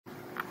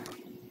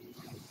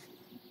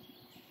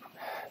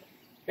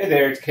Hey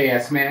there, it's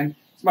KS Man.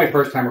 It's my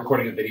first time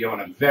recording a video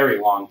in a very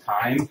long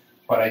time,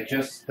 but I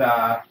just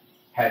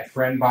had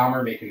Friend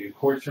Bomber make a new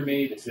course for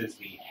me. This is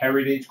the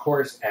Heritage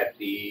course at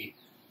the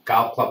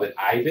golf club at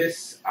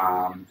Ibis.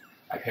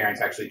 My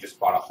parents actually just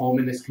bought a home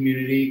in this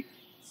community.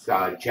 It's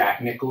a Jack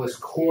Nicklaus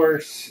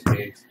course.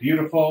 It's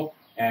beautiful,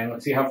 and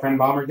let's see how Friend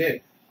Bomber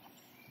did.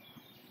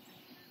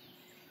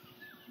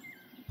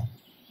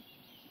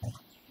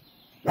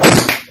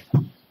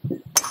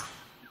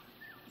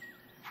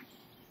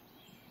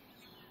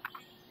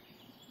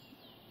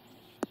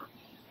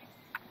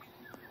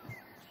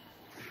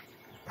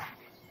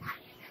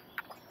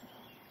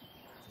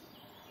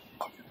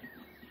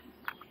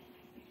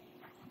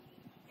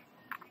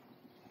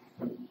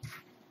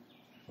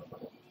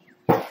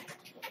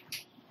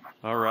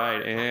 All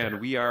right, and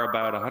we are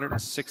about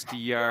 160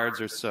 yards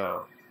or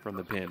so from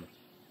the pin.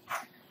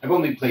 I've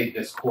only played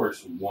this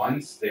course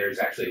once. There's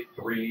actually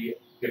 3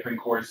 different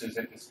courses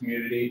in this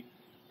community.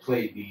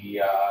 Played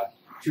the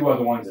 2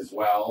 other ones as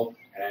well,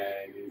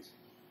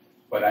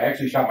 but I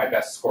actually shot my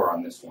best score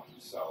on this one,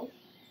 so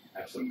I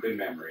have some good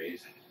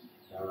memories.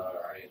 All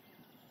right,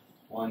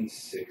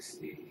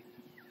 160.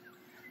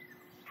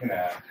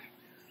 Gonna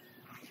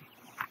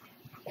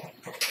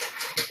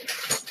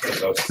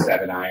go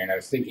 7-iron. I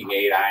was thinking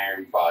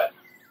 8-iron, but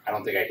I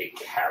don't think I could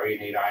carry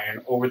an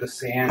 8-iron over the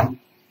sand.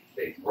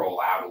 They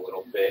roll out a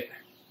little bit.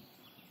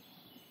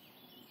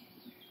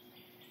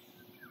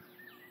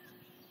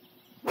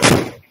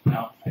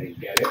 No, I didn't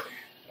get it.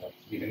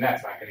 Even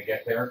that's not going to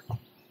get there.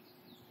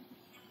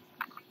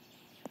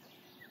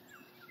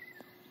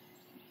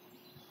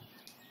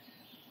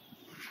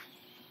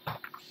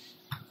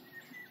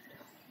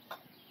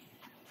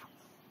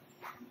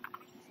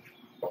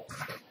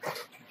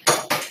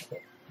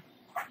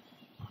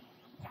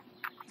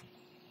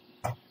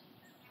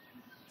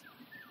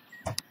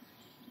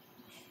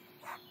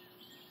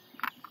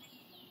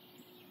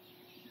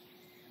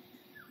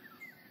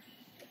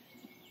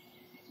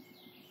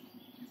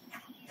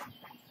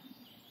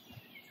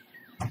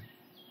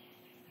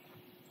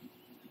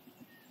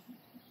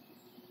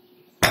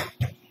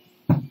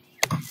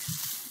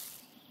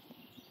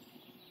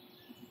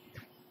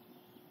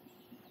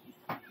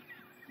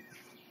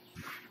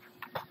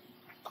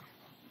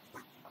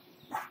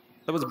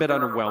 That was a bit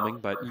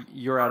underwhelming, but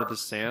you're out of the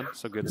sand,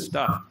 so good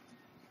stuff.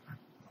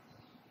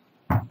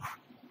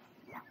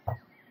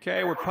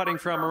 Okay, we're putting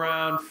from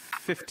around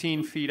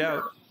 15 feet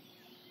out.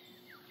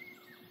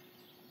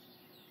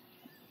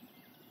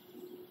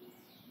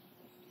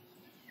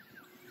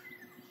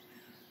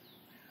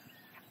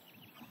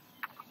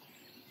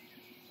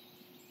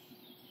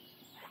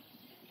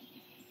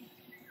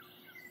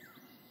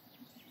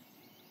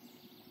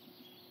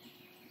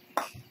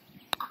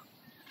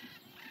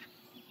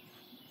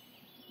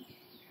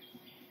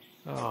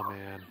 Oh,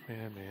 man.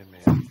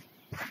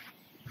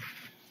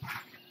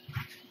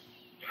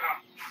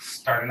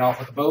 Starting off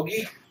with a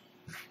bogey.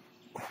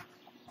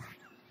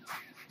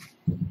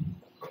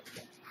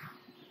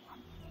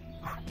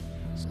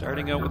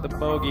 Starting out with a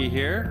bogey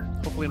here.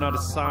 Hopefully not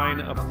a sign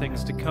of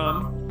things to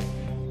come.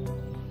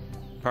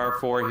 Par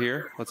 4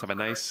 here. Let's have a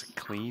nice,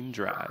 clean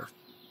drive.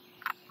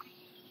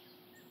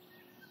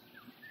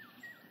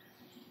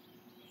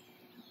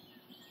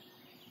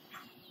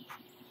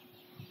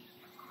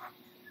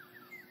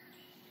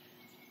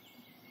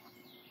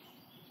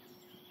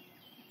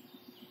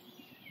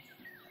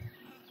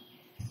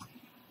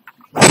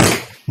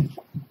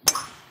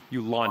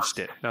 You launched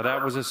it. Now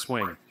that was a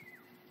swing.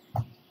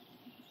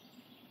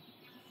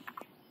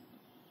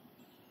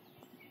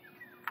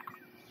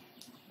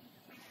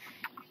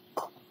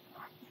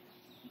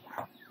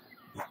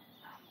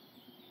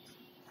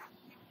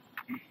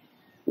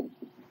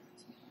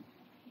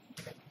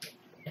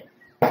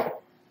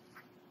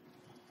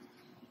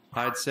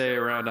 I'd say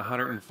around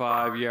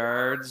 105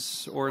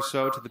 yards or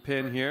so to the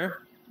pin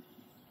here.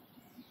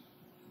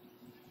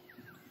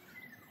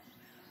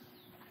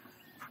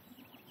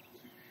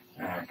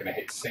 I'm going to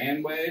hit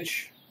sand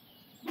wedge.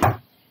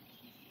 Might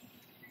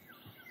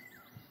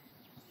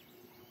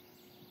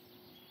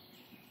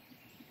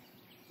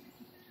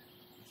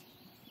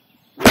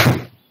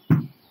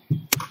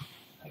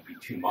be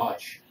too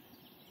much.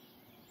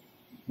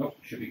 Nope,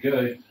 should be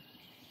good.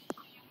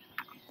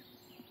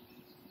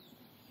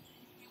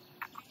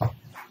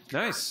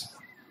 Nice.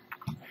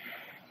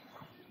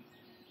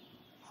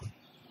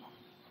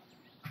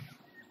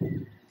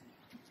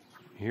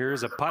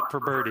 Here's a putt for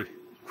birdie.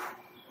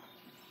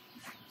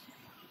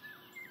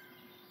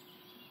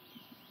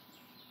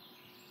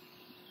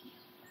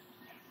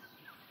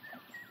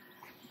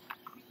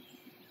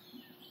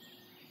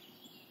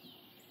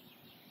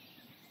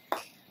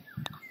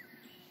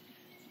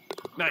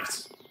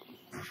 Nice.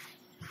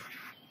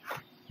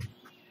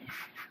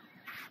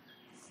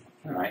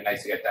 All right,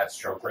 nice to get that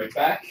stroke right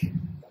back.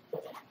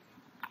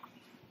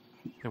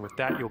 And with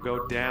that, you'll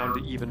go down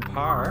to even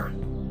par.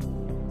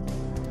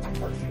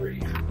 Par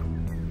 3.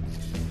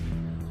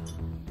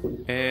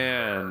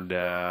 And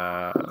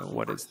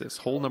what is this?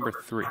 Hole number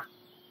 3.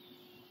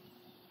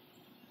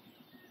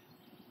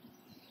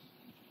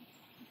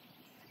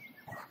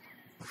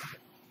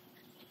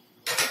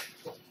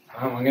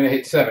 I'm going to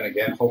hit 7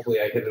 again.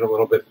 Hopefully I hit it a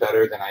little bit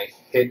better than I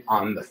hit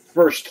on the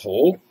first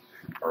hole,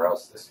 or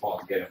else this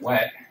ball's getting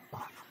wet.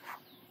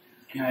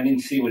 And I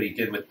didn't see what he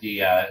did with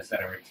the, is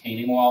that a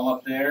retaining wall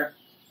up there?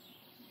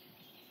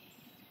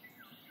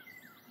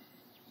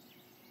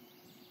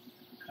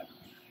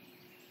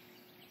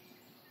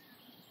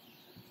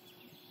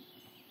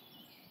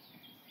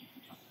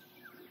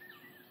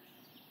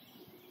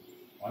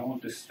 Why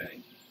won't this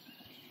stay?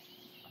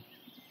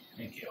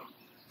 Thank you.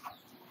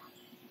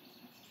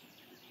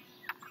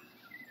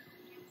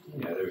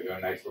 Yeah, there we go.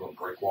 Nice little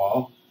brick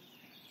wall.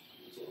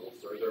 Just a little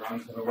further on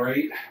to the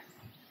right.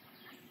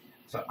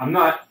 So I'm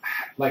not,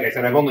 like I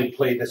said, I've only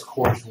played this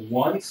course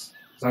once,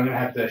 so I'm going to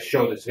have to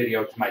show this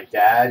video to my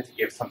dad to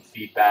give some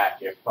feedback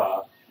if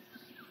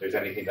there's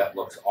anything that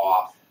looks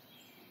off.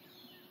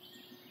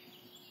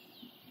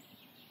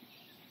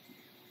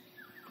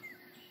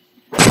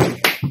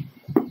 I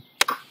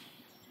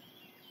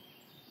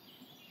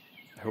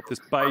hope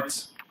this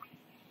bites.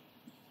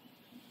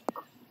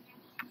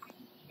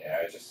 Yeah,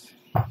 I just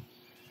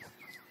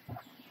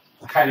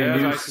kind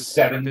of knew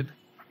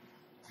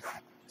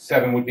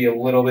 7 would be a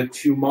little bit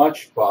too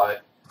much,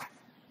 but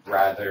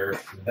rather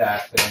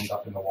that than end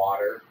up in the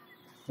water.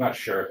 Not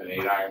sure if an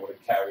 8-iron would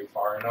have carried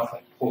far enough.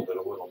 I pulled it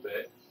a little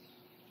bit,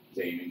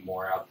 aiming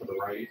more out to the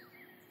right.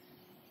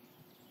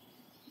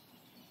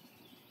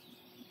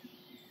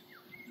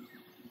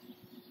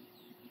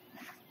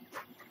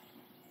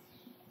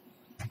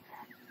 I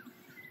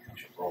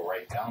should roll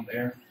right down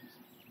there.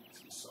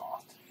 It's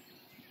soft.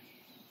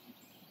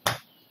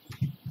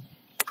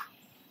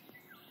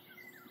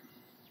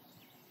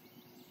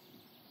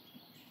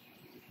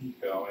 Keep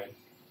going.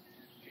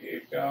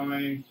 Keep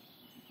going.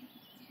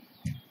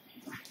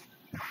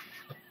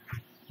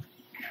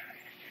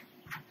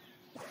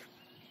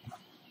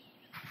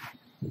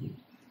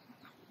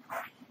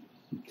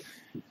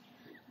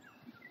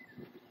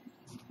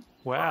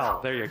 Wow,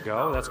 there you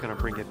go. That's going to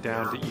bring it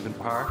down to even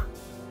par.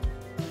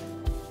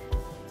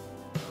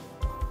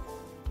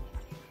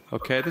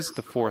 Okay, this is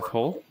the 4th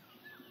hole.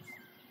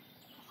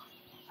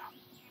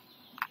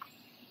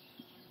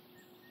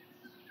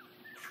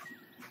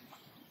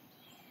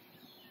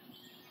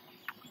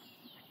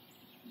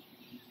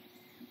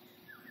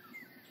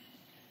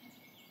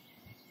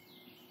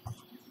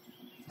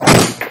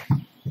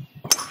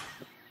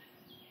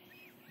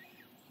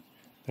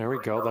 There we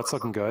go. That's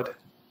looking good.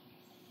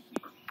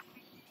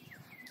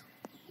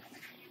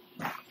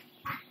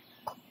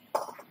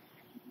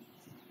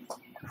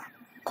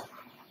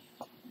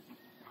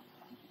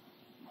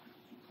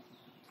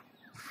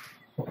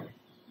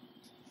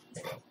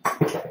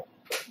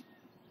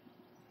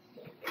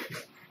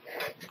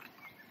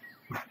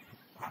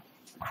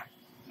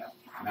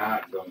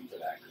 Not going to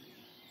that green.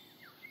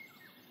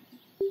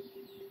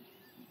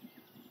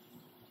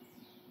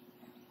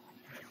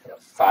 Got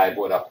a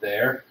 5-wood up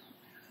there.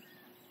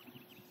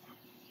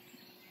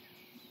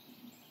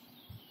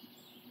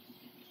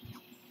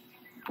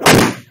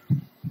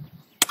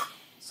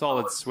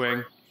 Solid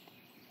swing.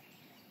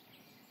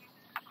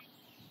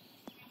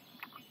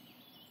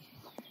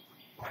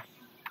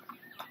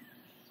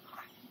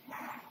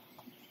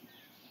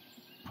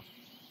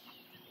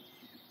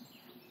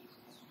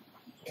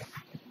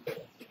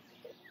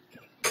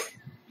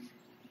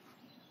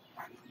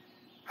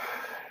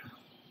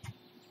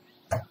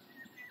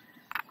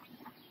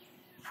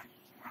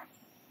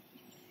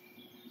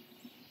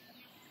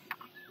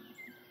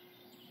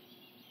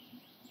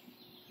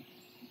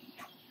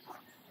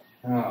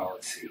 Oh,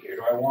 let's see here.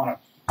 Do I want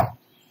to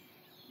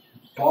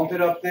bump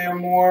it up there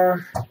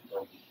more,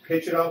 or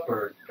pitch it up,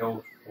 or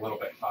go a little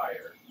bit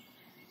higher?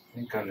 I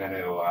think I'm going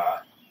to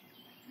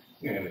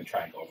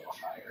try and go a little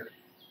higher.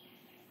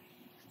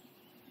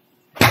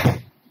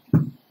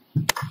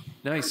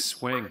 Nice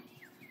swing.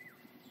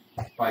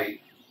 Bite.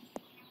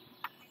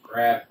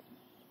 Grab.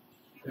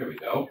 There we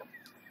go.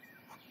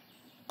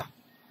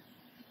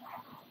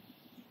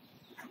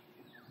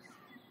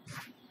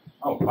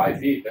 Oh, 5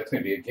 feet. That's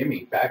going to be a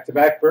gimme.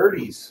 Back-to-back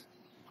birdies.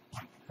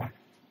 That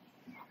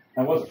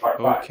was a par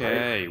 5.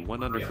 Okay, right?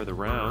 1 under for the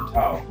round.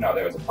 Oh, no,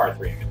 there was a par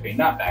 3 in between.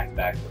 Not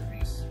back-to-back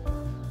birdies.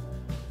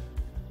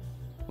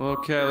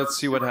 Okay, let's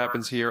see what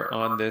happens here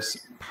on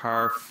this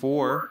par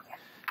 4.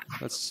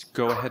 Let's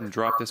go ahead and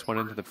drop this one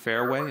into the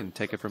fairway and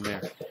take it from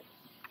there.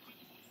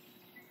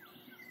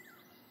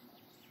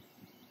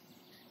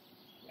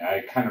 I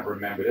kind of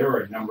remember there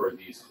were a number of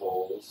these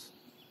holes.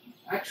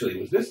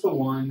 Actually, was this the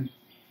one?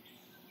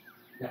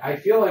 I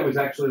feel like it was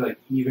actually like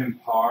even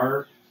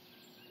par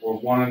or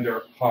 1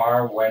 under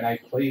par when I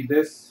played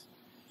this.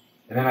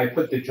 And then I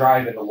put the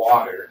drive in the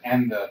water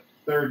and the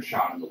 3rd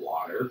shot in the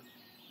water.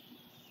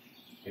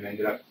 And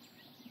ended up,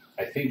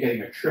 I think,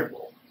 getting a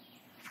triple.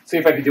 See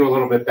if I could do a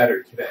little bit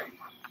better today.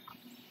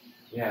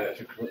 Yeah, that's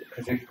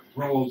because it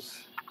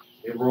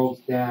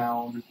rolls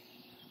down.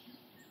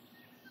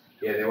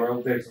 Yeah, there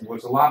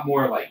was a lot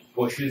more like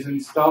bushes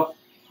and stuff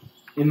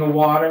in the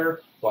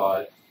water,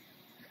 but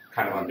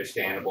kind of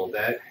understandable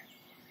that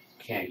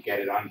can't get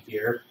it on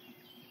here.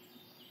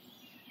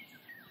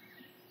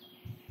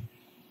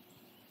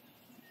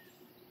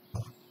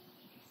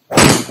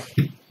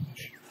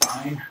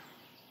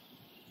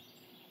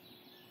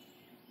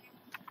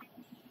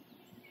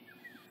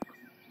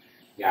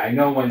 Yeah, I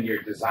know when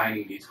you're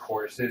designing these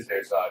courses,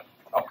 there's a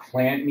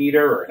plant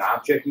meter or an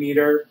object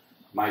meter.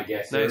 My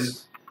guess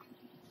is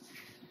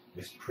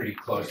it's pretty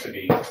close to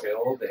being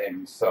filled,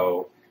 and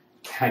so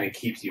kind of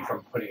keeps you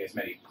from putting as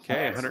many plants.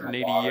 Okay, in the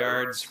 180 water.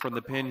 yards from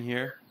the pin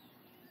here.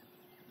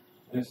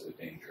 This is a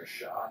dangerous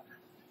shot,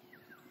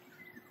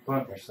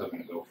 but we're still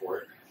going to go for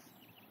it.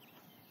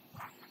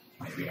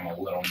 Maybe I'm a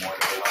little more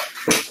to the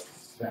left,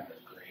 center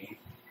green.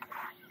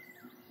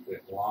 A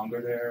bit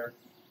longer there,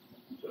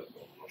 a little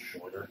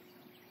shorter.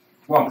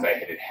 As long as I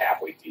hit it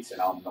halfway decent,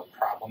 I'll have no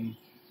problem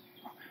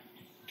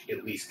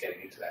at least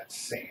getting into that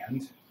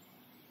sand.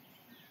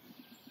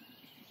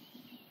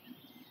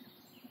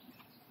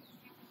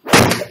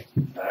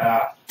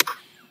 Ah.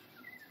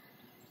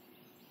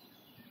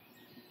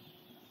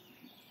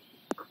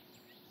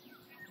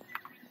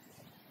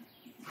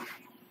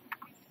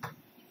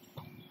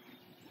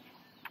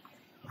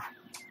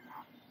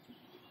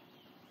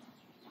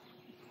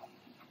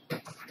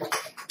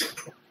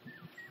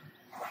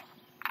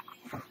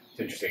 It's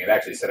interesting. It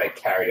actually said I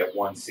carried at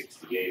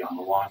 168 on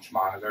the launch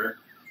monitor.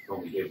 It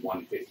only did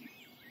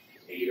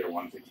 158 or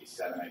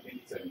 157, I think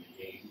it said in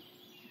the game.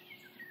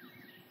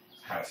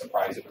 Kind of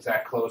surprised it was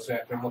that close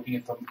after looking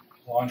at the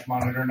launch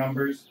monitor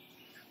numbers.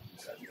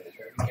 So I'm going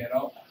to get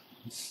up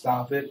and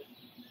stop it.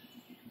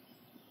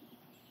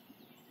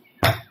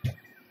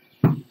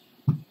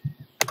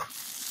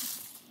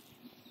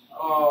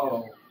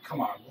 Oh, come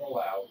on, roll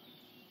out.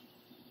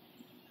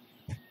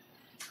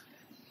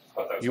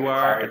 You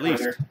are at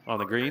least on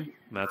the green.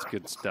 That's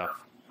good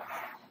stuff.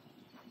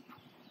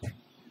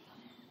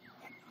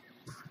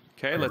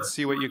 Okay, let's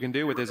see what you can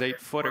do with his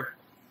 8-footer.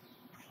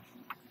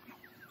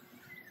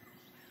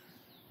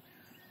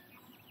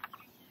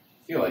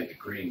 I feel like the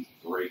greens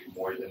break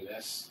more than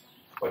this,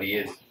 but he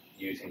is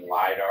using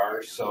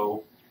LiDAR,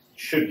 so it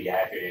should be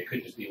accurate. It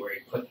could just be where he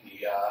put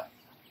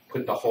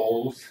the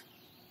holes.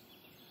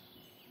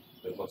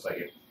 It looks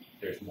like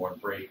there's more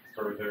break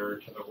further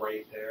to the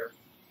right there.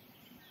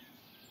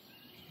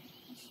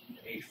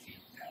 8 feet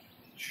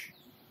damage.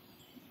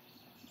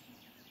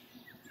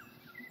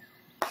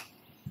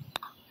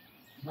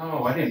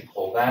 No, I didn't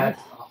pull that.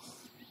 Oh,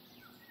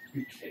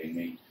 you're kidding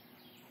me.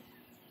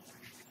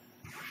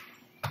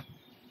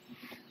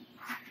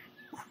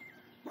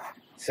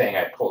 Saying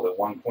I pulled at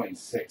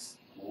 1.6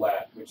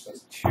 left, which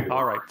says 2.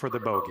 All right, for the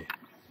bogey.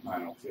 I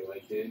don't feel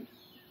like it did.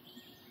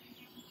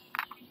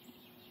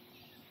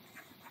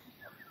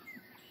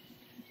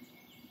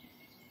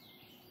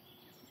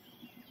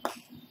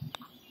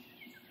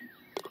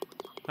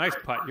 Nice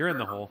putt. You're in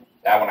the hole.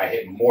 That one I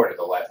hit more to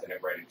the left than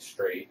it right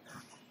straight.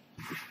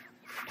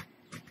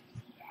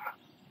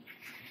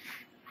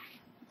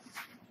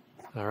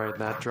 All right,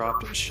 that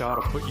dropped shot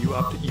will put you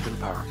up to even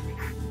par.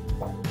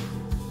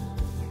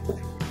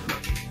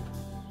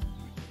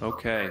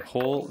 Okay,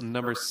 hole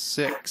number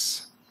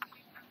 6.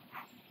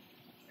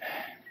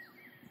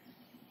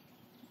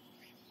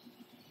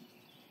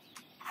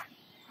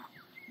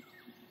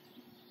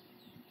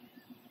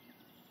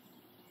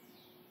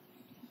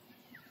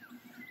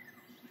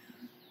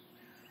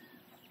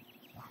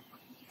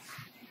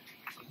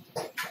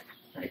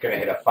 I'm going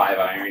to hit a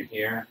 5-iron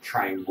here,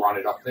 try and run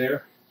it up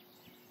there.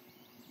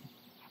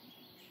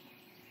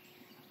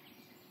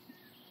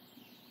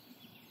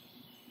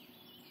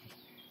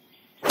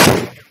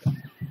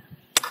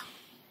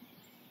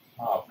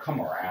 Oh,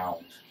 come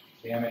around.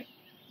 Damn it.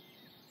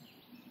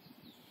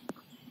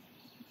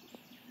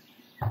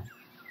 I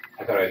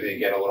thought I did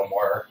get a little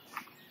more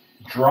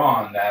draw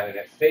on that and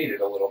it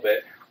faded a little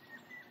bit.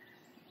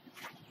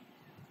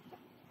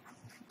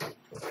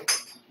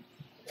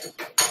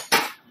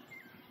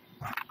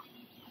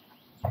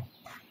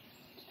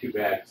 Too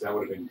bad, because that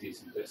would have been a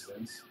decent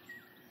distance.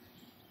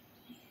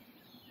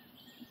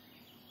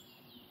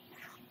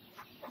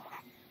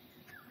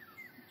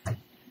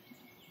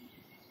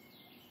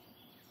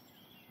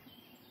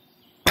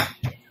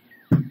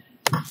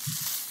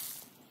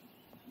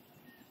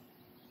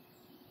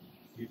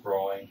 Keep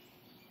rolling.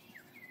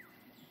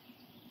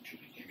 Should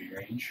be QB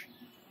range.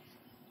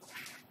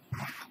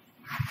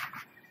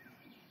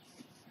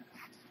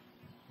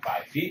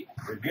 5 feet.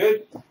 We're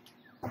good.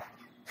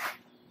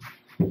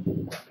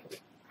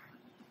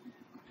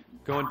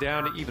 Going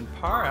down to even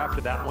par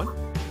after that one.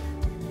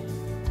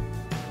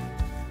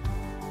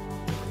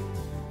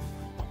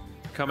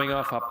 Coming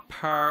off a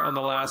par on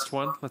the last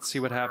one. Let's see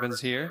what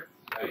happens here.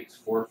 Nice.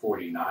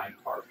 449,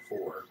 par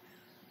 4.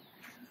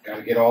 Got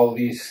to get all of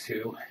these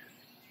too.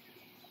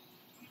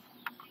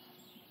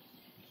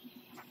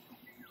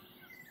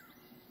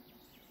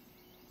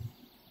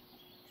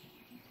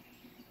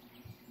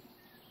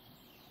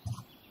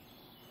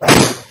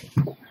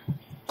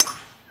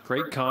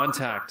 Great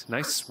contact.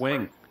 Nice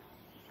swing.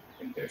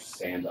 I think there's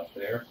sand up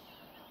there.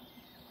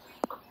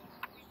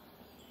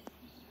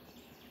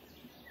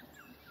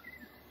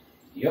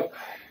 Yep.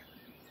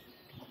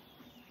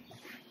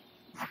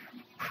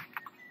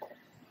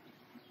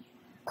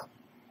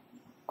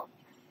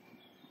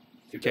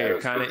 Okay,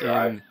 you're kind of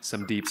in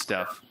some deep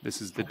stuff.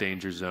 This is the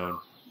danger zone.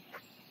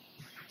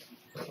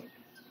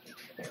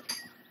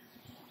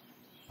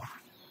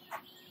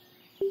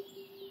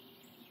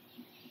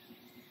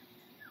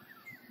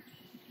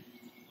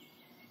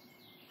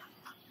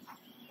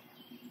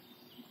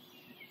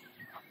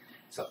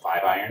 It's a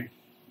 5-iron.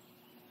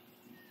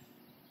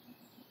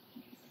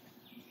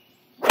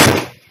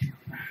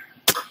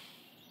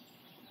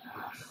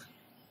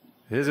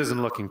 This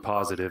isn't looking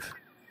positive.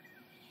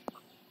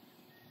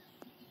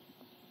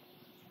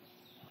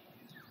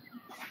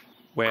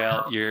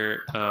 Well,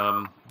 you're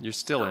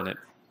still in it,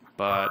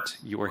 but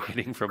you were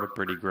hitting from a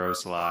pretty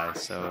gross lie,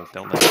 so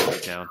don't let it get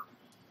you down.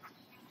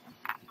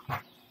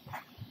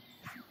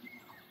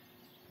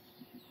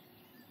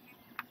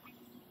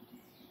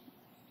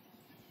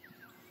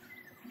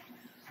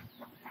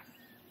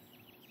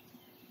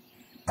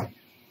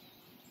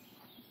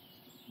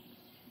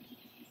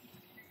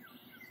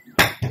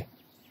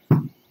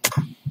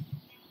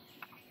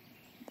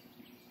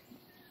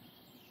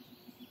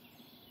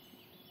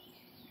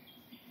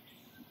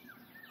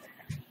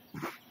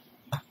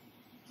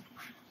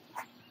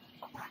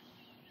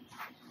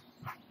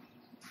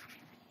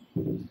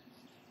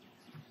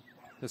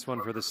 This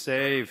one for the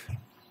save.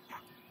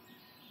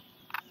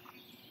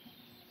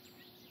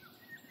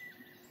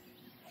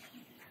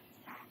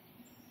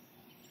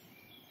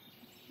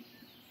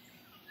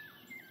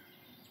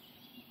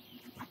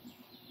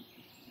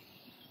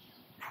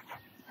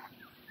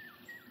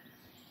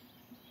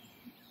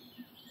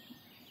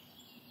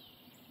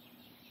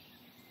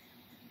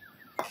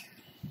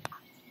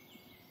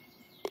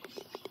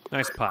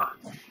 Nice putt.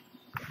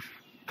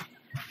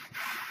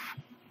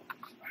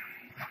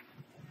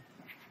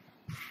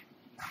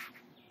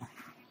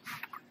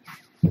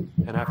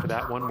 And after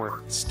that one, we're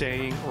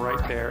staying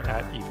right there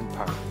at even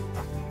par.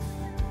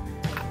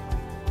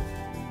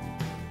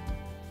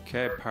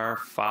 Okay, par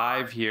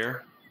 5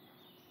 here.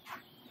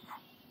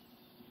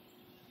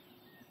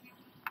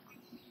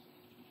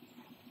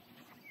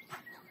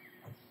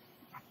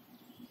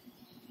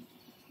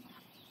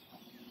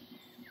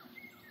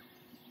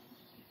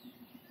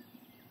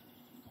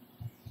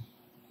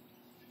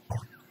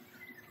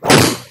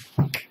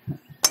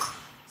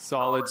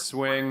 Solid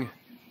swing.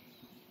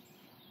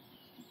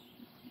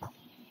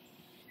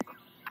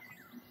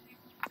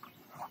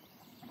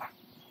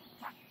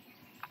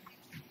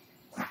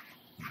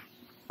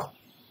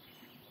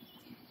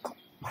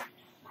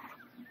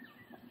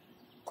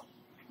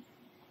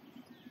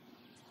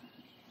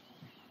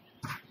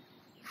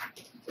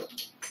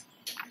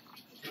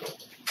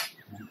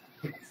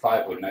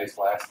 Five was nice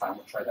last time.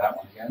 We'll try that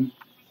one again.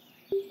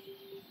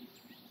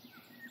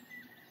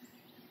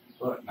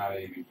 But not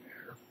even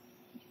there.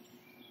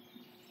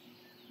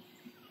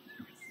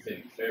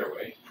 Thin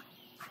fairway.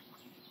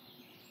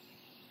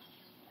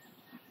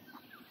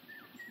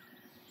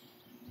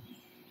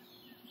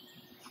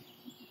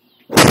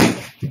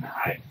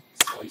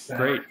 Nice.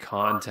 Great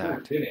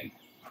contact. Hitting.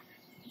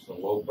 It's a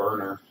low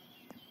burner.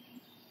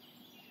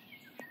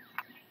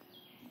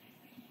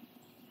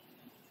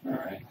 All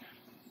right.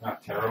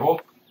 Not terrible.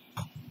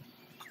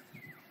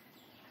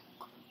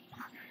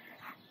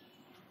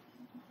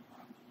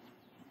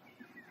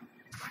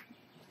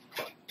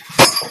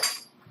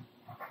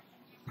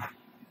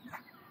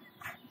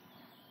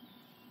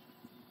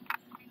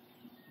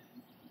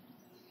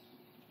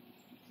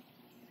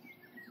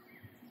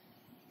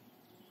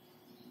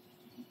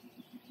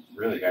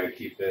 Really got to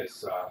keep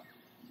this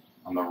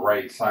on the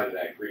right side of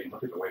that green.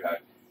 Look at the way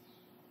that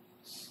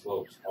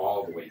slopes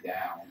all the way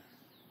down.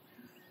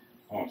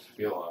 Almost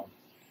feel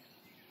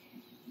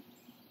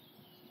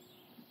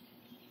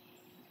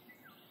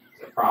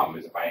the problem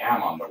is if I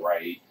am on the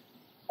right,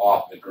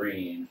 off the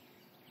green,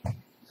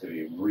 it's going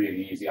to be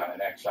really easy on the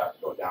next shot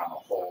to go down the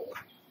hole.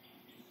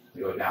 To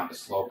go down the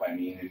slope, I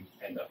mean, and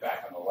end up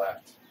back on the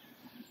left.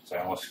 So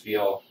I almost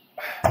feel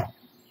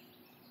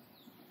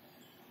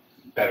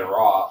better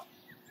off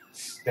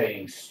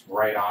staying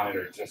right on it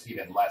or just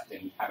even left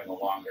and having a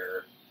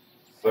longer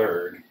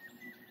third.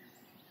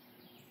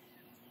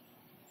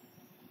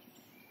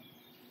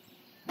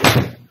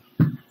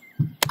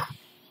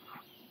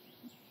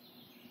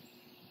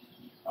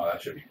 Oh,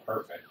 that should be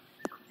perfect.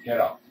 Get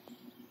up.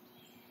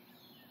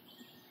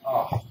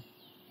 Oh.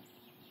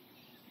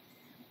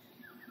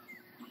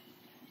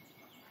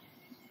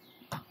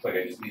 Looks like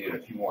I just needed a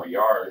few more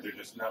yards or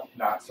just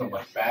not so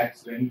much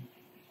backspin.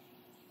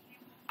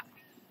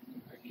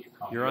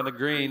 You're on the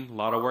green. A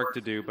lot of work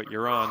to do, but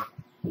you're on.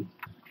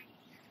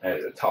 That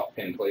is a tough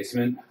pin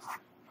placement.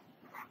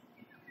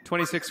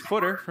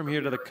 26-footer from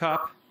here to the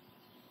cup.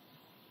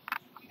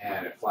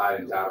 And it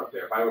flattens out up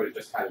there. If I would have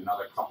just had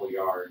another couple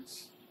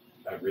yards,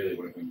 that really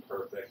would have been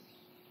perfect.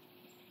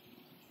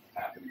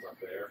 Happens up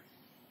there.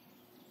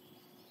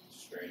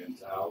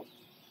 Straightens out.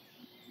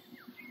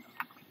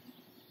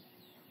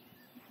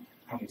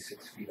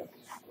 26 feet up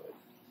this foot.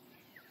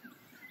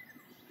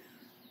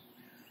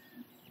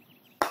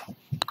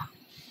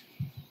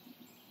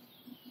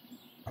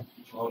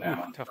 Slow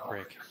down. Tough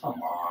break. Oh,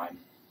 come on.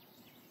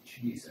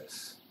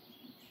 Jesus.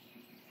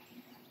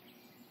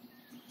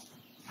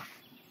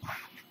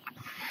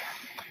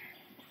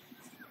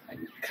 I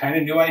kind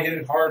of knew I hit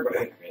it hard, but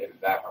I didn't hit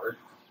it that hard.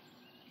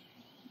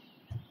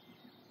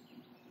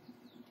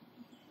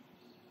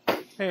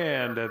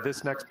 And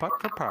this next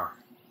putt for par.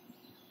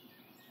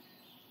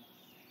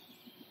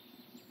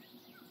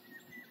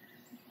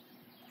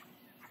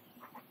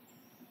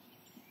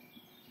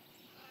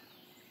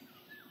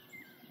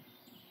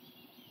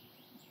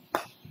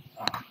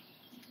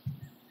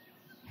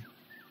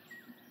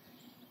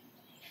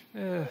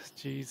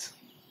 Jeez.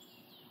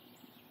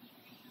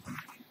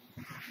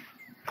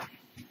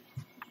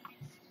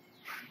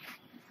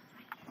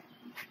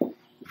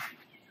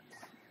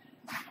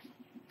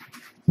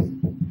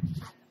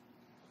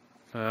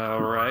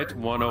 All right,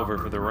 1 over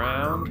for the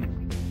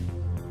round.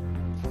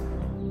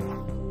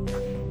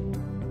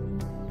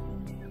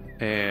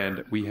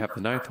 And we have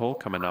the 9th hole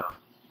coming up.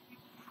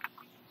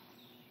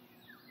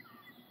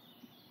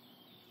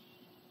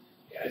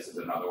 Yeah, this is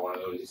another one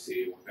of those you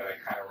see that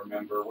I kind of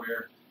remember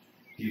where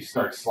you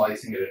start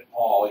slicing it at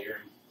all, you're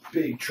in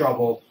big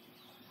trouble.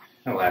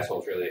 And the last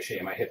hole's really a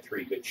shame. I hit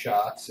 3 good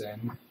shots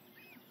and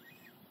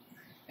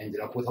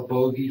ended up with a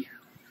bogey.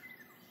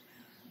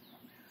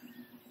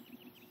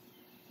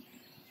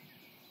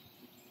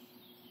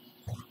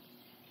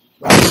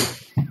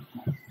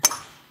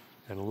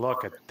 And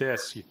look at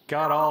this. You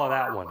got all of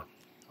that one.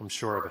 I'm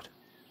sure of it.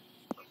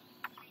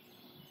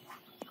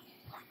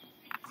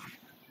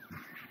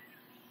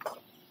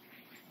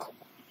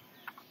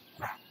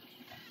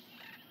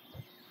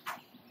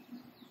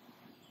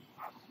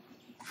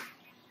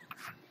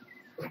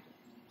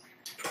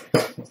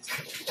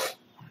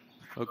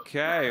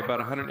 Okay, about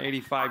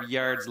 185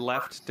 yards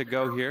left to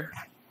go here.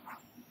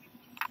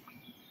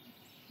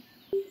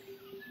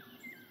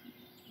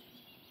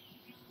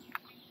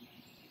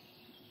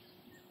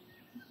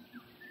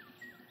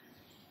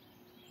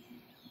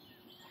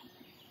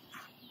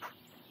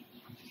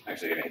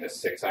 Actually, going to hit a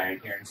 6 iron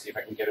here and see if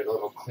I can get it a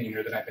little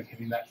cleaner than I've been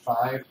hitting that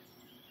 5.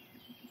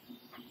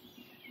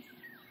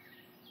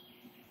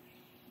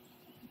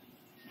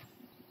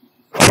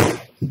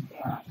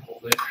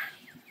 Hold it.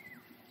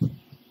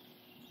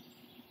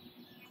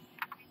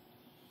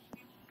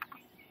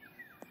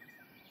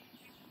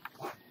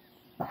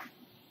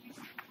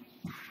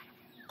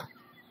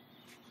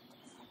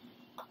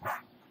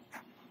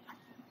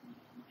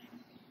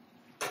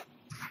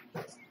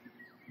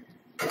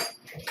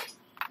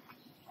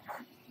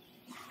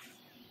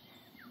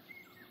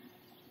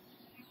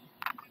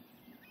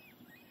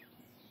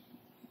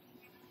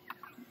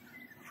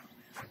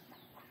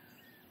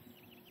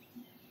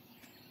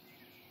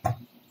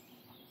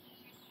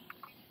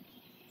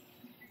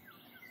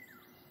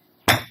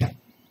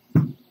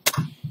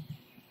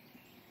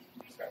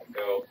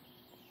 Go,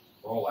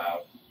 roll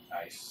out,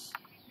 nice.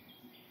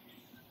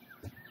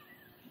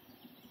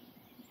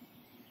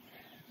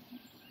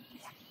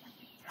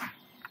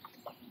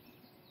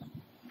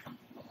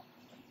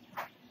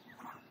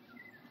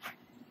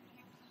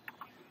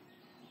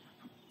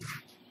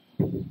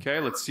 Okay,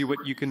 let's see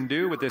what you can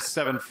do with this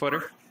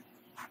 7-footer.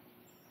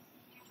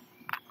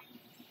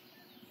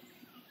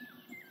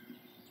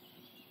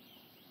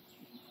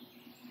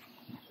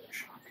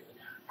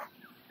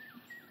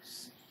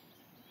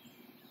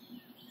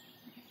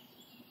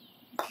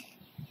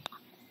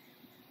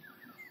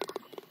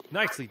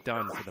 Nicely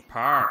done for the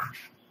par.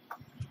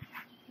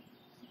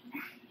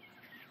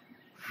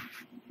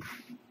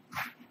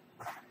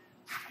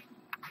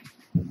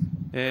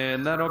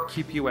 And that'll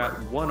keep you at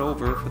 1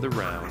 over for the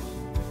round.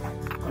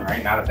 All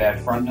right, not a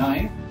bad front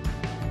 9.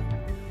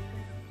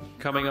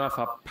 Coming off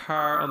a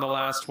par on the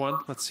last one.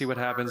 Let's see what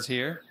happens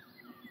here.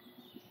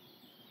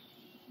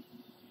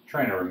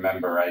 Trying to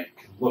remember, I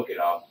can look it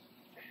up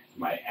in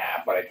my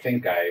app, but I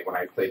think when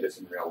I played this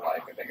in real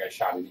life, I think I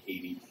shot an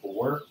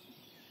 84.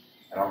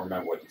 I don't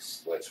remember what the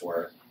splits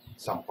were.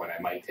 At some point,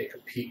 I might take a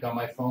peek on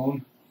my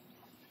phone.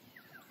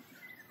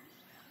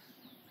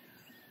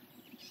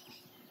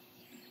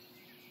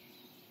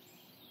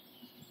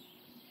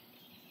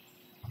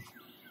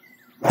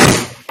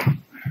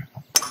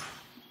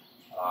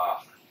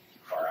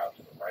 Far out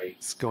to the right.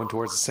 It's going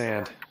towards the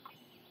sand.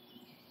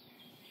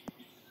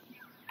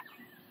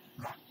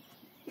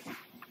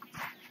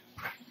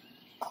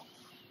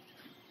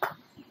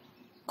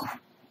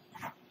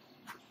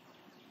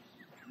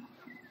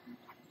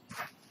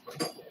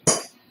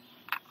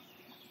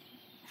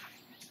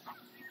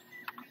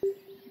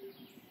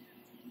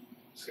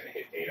 Just gonna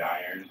hit 8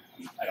 iron.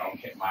 I don't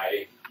hit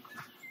my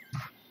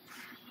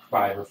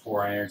 5 or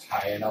 4 irons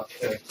high enough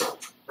to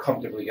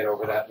comfortably get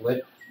over that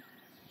lip.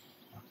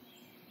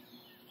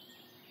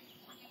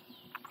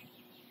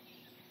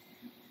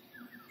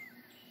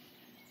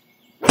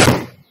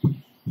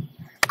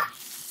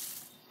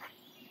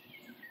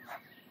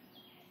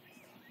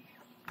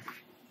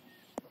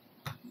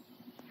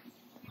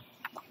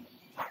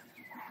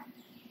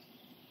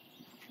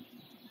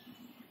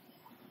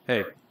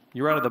 Hey,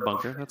 you're out of the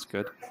bunker. That's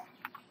good.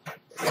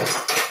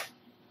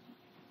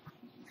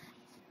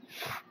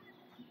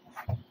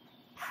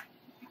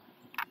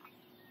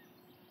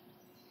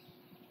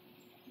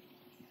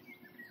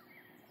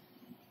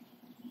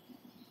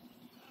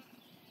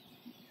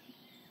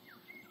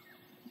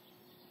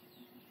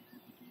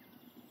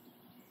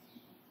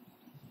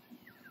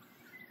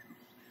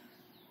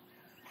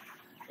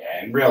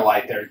 Yeah, in real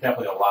life, there are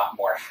definitely a lot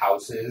more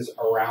houses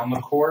around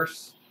the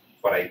course.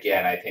 But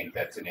again, I think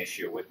that's an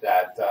issue with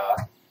that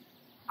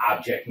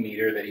object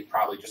meter that he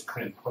probably just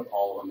couldn't put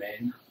all of them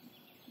in.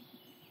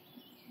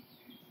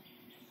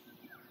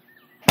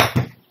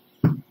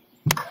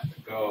 Have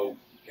to go,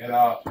 get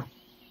up,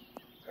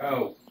 go.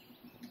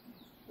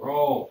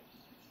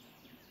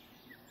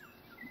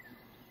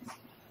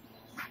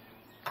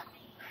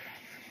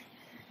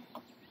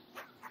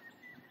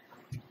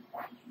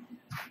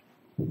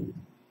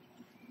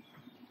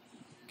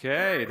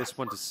 Okay, this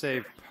one to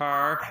save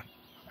par.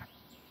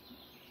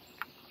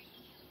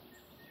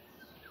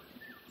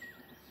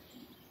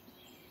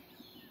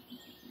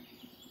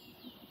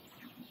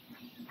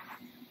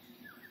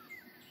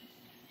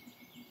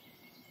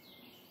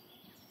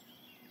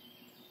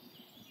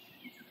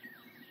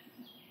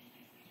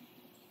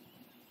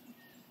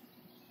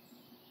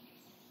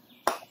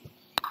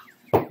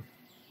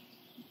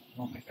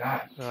 Oh my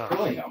God, Oh,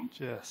 killing them.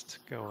 just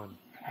going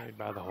right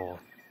by the hole.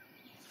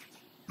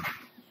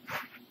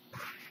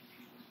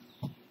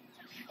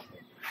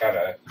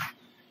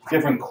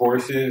 Different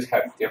courses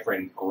have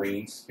different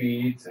green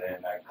speeds,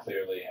 and I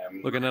clearly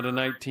am Looking at a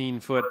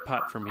 19-foot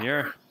putt from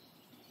here.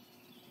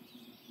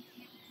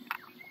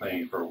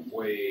 playing for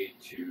way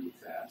too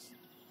fast.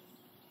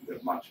 The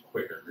much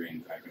quicker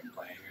greens I've been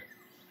playing it.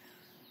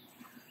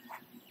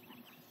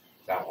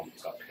 That one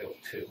was uphill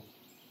too.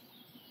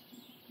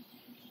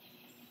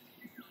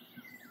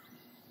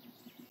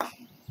 I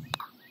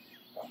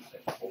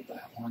pulled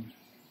that one.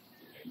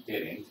 I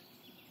didn't.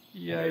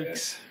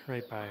 Yikes!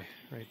 Right by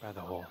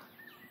the hole.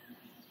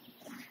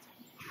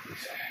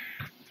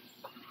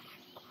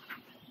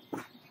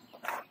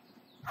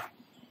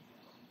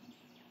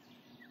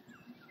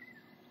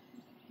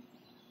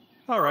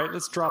 All right,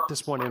 let's drop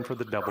this one in for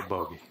the double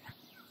bogey.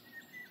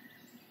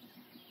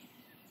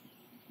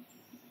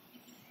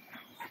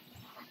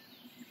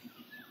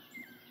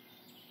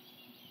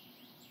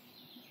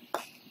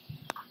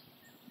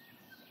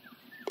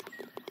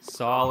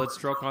 Solid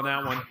stroke on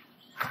that one.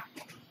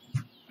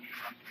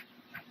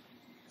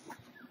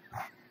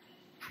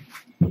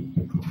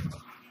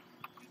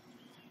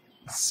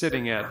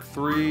 Sitting at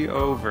 3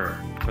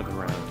 over for the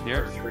round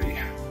here. 3.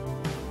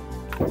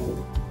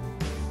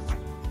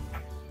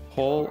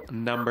 Hole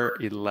number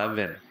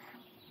 11.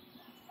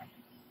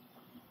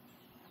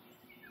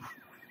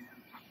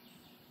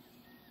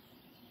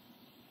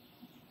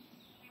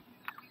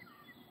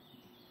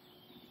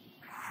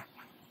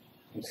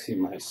 Let's see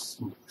my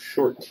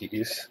short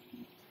tees.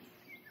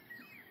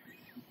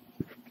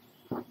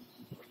 I'm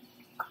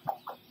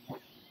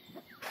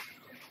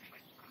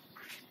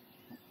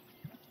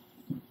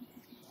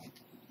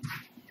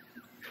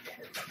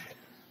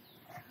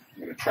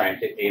going to try and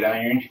hit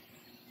 8-iron.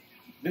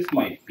 This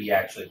might be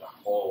actually the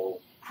hole.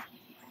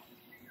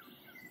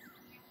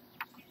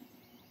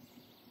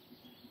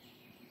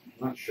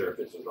 I'm not sure if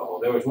this is the hole.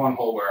 There was one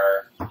hole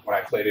where, when I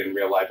played it in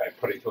real life, I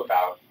put it to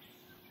about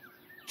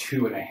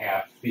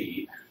 2.5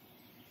 feet.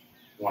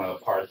 One of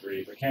the par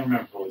 3s. I can't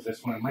remember if it was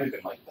this one. It might have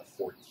been like the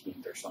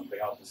 14th or something.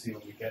 I'll have to see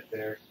when we get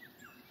there.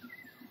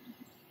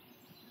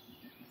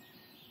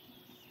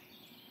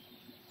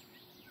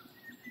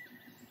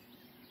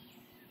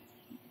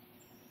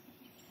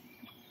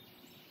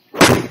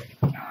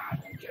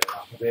 Don't get it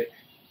off of it.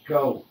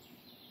 Go.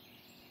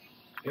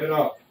 Get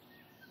up.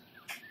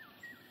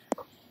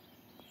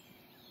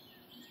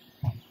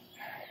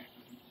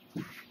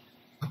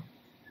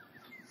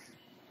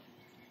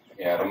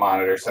 Yeah, the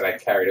monitor said I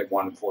carried it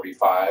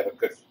 145. A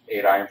good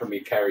 8-iron for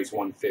me carries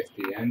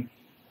 150, and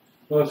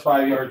those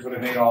 5 yards would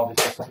have made all the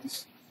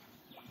difference.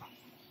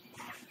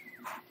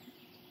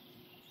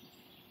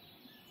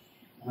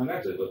 And it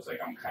actually looks like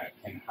I'm kind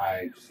of pin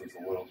high, just looks a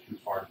little too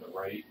far to the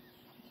right.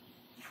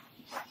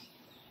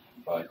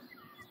 But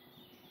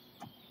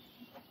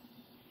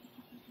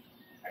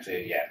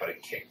actually, yeah, but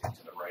it kicked it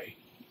to the right.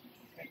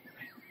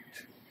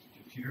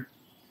 Computer.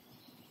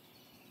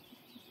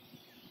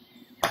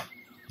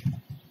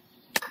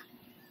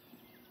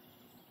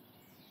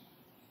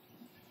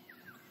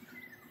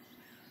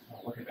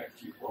 Oh, look at that,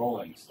 keep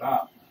rolling.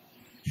 Stop.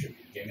 Should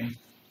be gimme.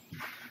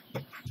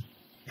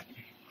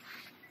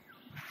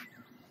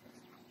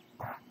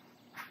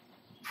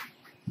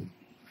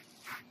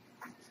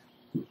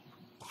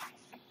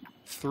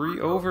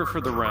 Three over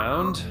for the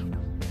round.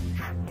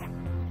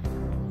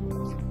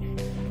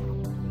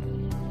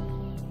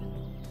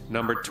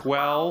 Number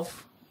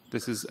 12.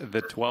 This is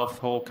the 12th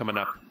hole coming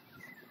up.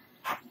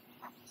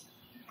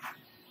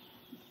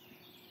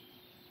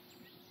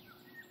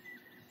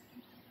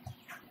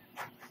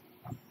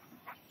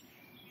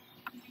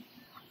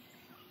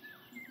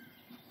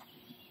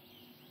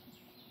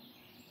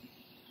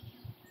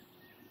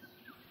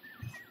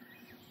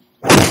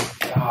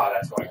 Ah,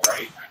 that's going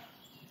right.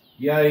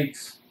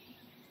 Yikes.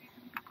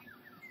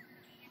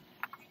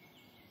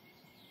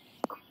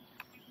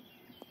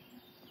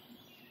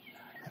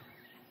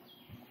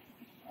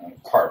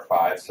 Par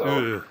 5,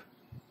 so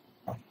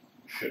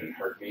shouldn't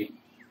hurt me.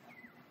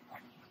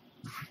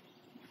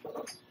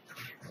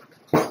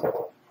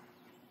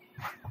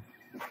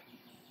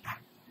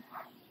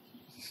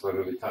 It's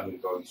literally time to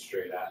go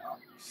straight at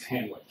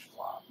sandwich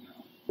flop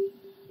now.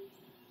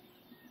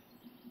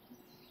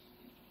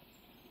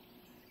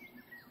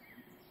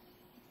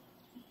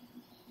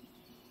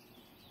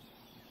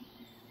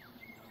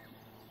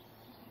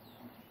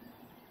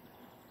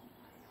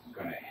 I'm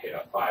gonna hit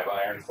a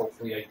 5-iron.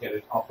 Hopefully, I get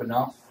it up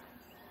enough.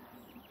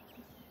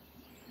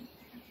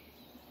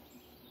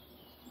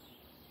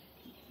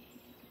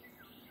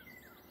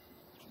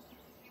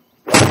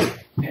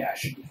 Yeah, I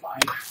should be fine.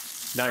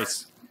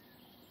 Nice.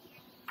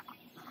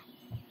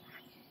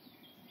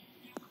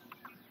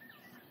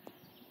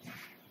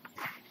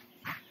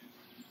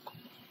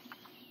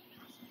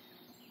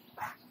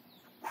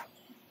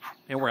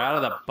 And we're out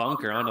of the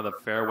bunker onto the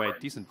fairway.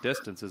 Decent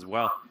distance as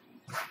well.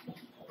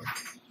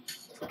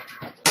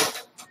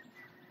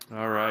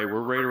 All right,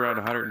 we're right around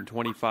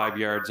 125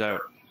 yards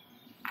out.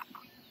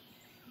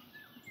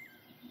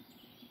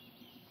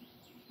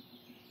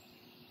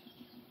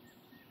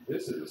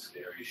 This is a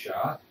scary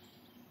shot.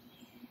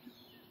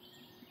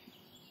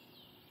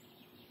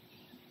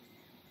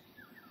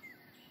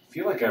 I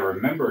feel like I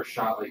remember a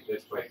shot like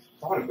this, but I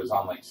thought it was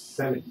on like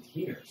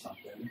 17 or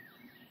something.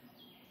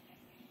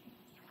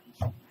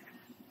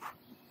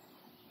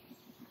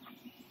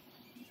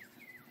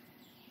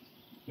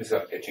 This is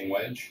a pitching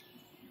wedge.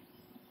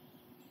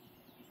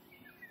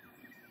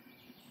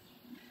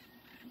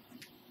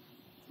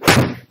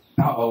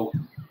 Uh-oh.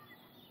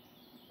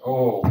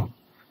 Oh,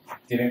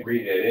 didn't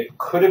read it. It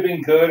could have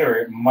been good, or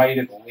it might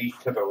have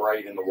leaked to the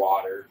right in the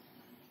water.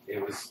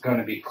 It was going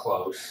to be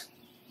close.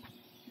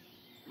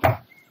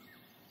 Let's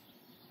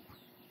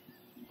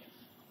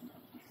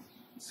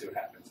see what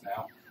happens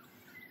now.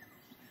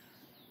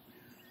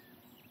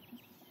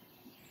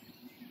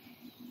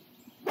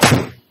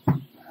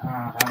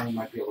 That one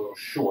might be a little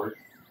short.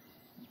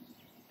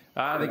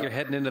 I think you're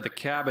heading into the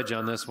cabbage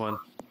on this one.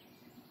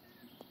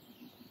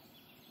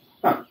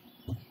 Huh.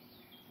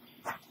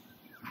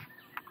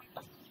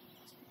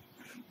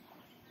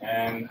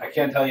 And I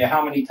can't tell you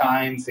how many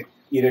times it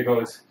either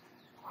goes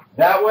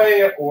that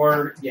way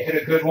or you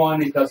hit a good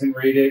one, it doesn't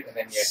read it, and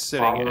then you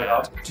Sitting follow it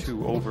up. at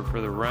 2 over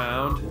for the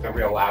round. A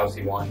real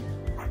lousy one.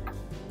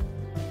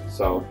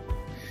 So,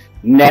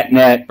 net,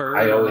 Bird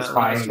I on always that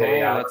find last a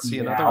hole. Let's see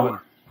another out. one.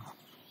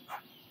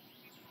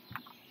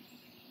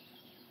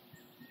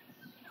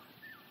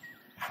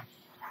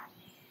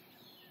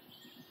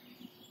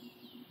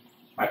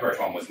 My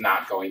first one was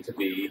not going to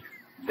be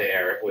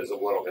there. It was a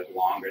little bit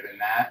longer than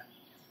that.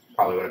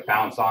 Probably would have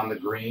bounced on the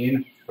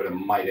green, but it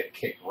might have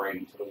kicked right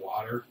into the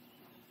water.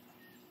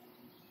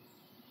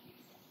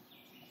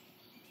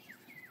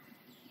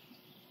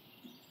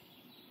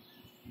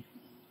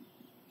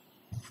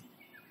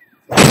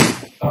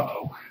 Uh-oh.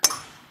 All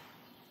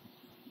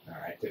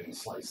right, didn't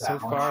slice that So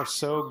much. far,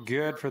 so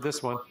good for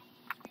this one.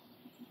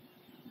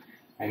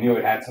 I knew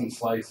it had some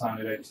slice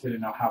on it. I just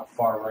didn't know how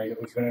far right it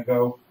was going to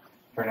go.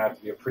 Turned out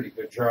to be a pretty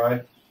good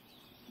drive.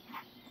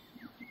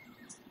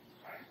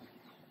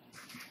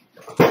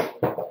 Now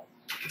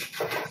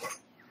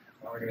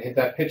we're going to hit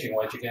that pitching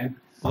wedge again.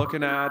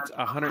 Looking at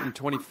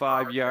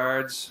 125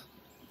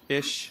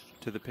 yards-ish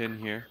to the pin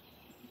here.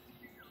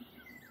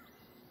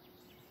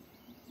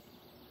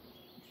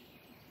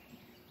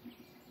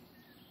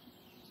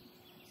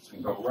 So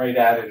I'm going to go right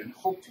at it and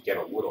hope to get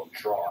a little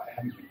draw. I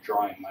haven't been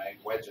drawing my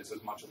wedges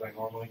as much as I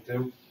normally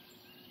do.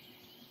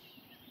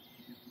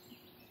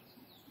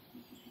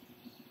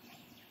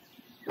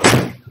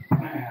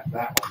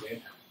 That one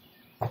did.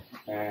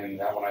 And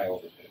that one I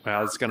overdid.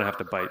 Well, it's going to have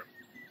to bite.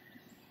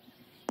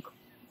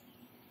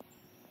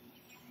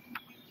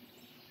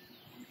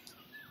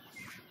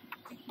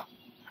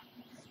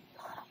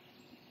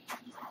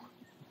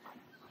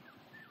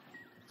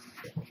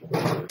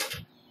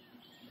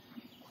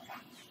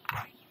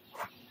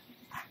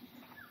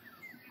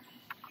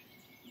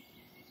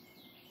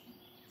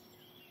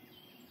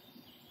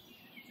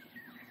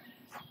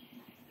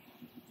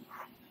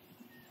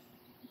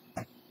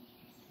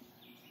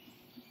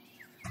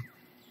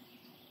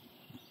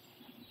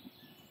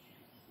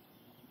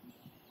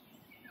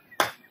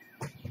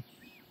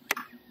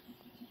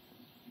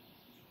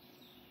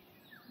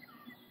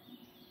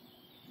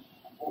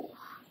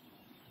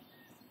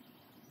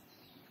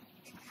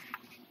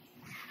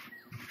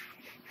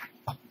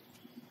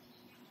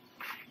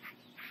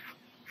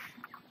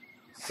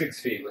 .6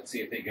 feet. Let's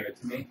see if they give it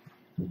to me.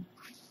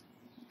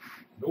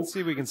 Let's see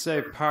if we can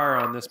save par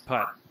on this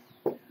putt.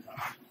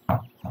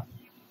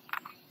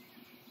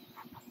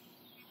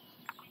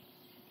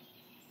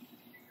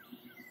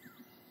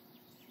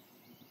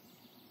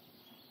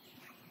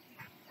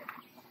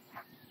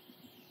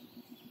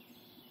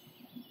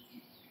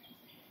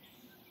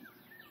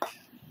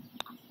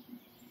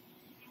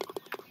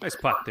 Nice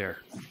putt there.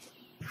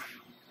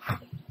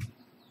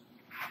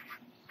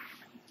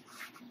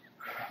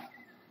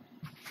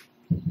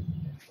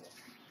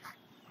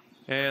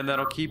 And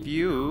that'll keep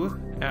you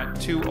at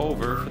 2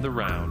 over for the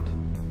round.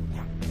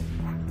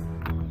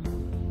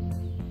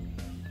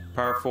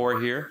 Par 4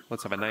 here.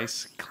 Let's have a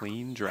nice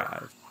clean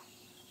drive.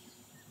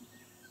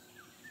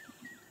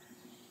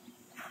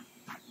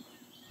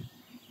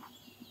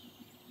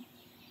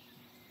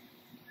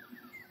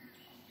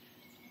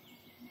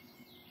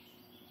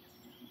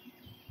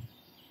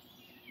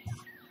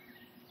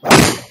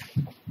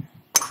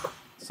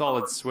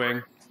 Solid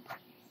swing.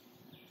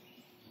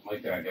 I'm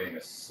like that I'm getting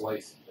a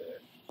slice into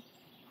it.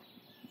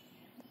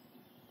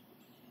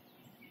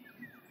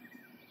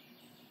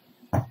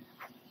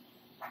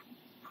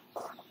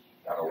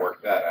 Gotta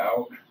work that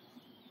out.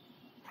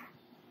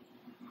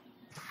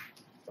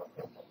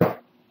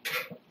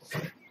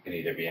 Can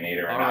either be an 8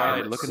 or a 9. All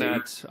right, let's looking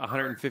see. at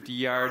 150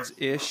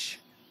 yards-ish.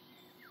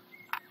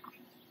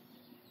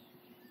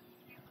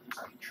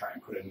 Try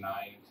and put a 9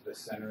 into the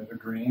center of the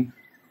green.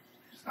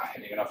 Just not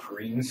hitting enough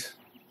greens.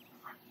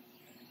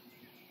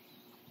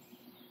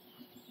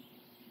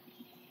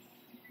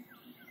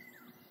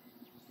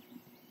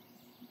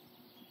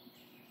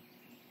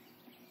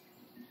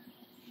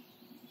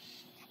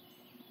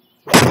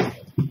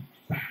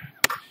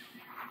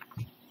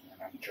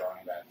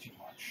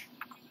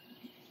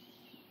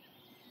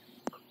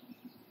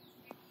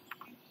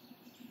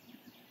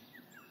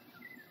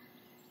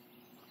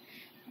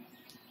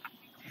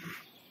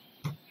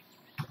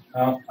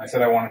 Well, I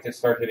said I wanted to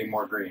start hitting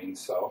more greens,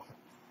 so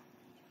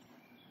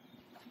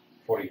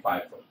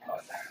 45-foot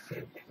putt.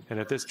 And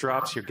if this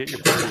drops, you get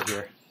your birdie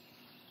here.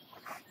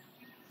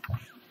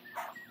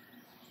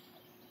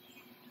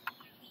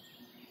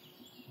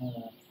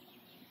 All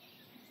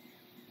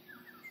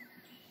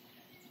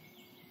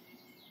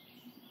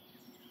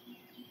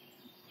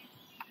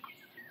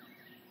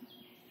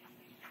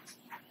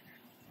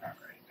right.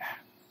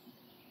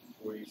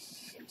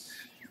 46.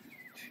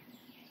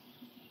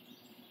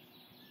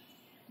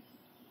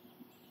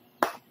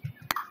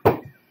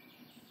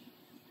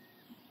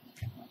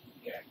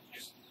 Yeah,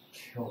 just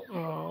kill it.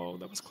 Oh,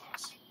 that was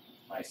close.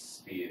 My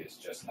speed is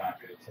just not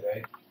good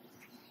today.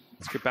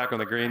 Let's get back on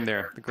the green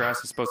there. The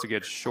grass is supposed to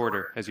get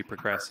shorter as you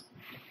progress.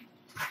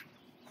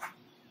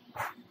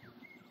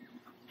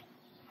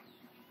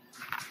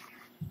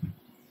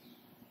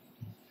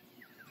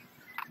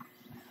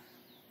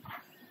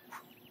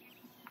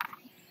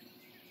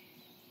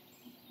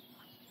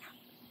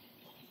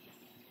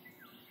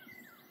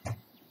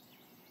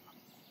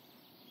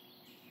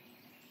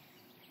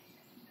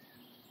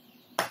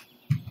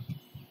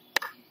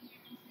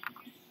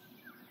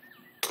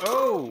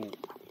 Oh!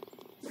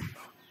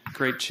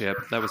 Great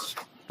chip. That was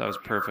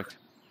perfect.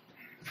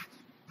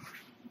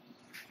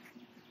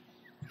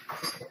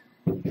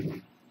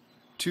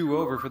 Two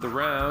over for the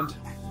round.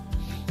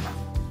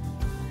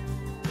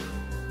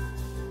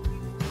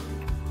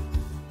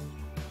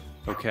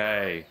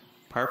 Okay,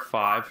 par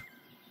 5.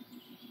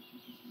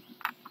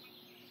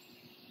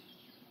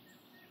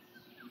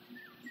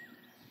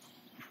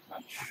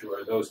 Not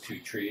sure. Those two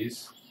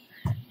trees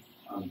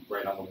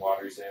right on the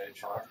water's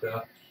edge. I'll have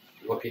to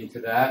look into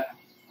that.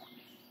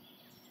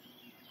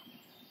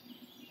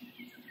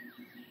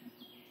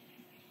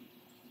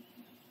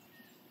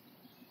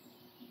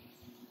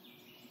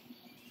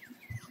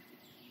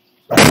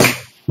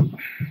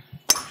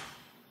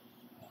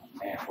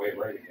 Man, way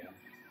right again.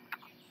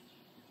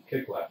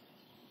 Kick left.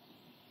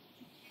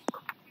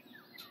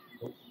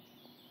 Oh,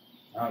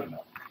 not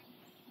enough.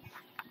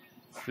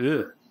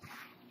 Ugh.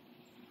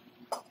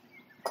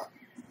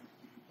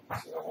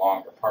 This is a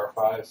longer par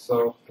 5,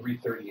 so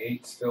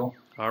 338 still.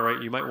 All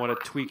right, you might want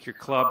to tweak your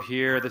club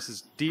here. This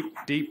is deep,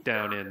 deep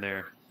down in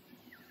there.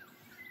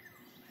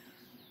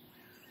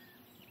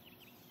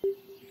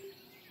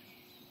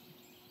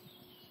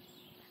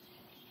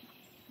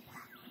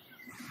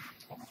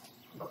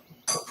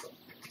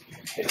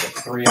 Hit a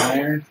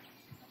 3-iron.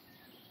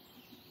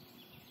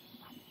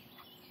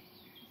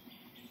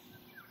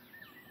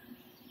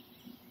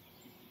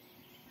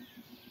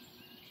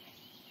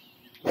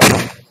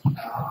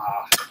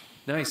 Ah,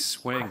 Nice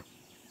swing.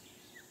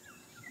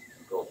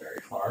 go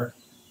very far.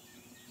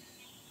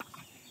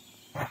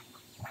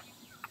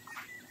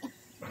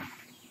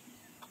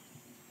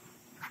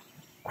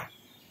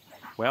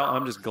 Well,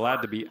 I'm just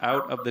glad to be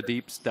out of the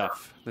deep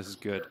stuff. This is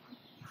good.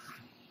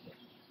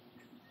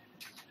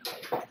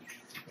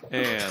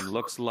 And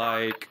looks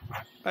like,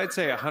 I'd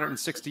say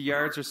 160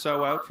 yards or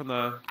so out from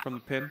the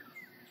pin.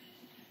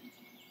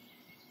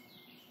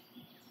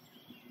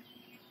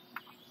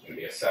 Gonna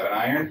be a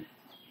 7-iron.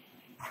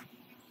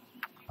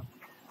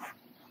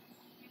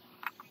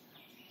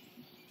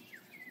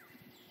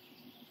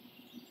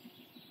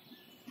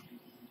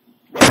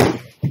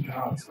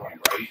 Oh, it's going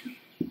right.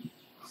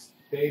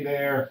 Stay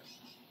there.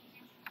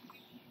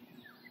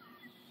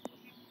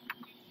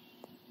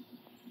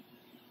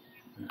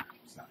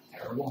 It's not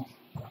terrible.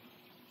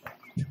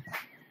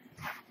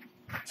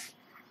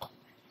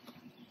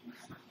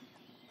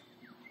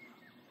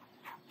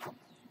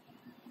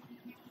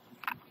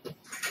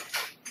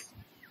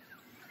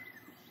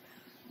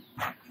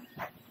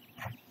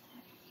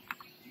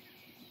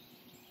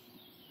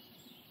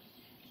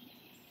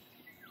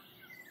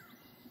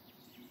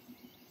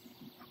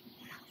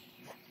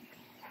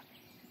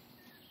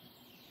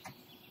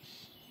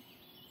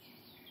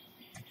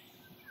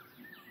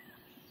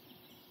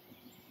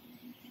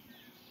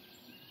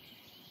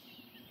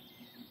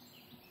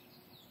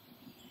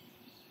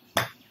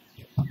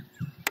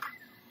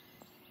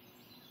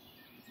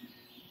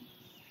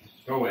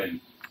 Go in.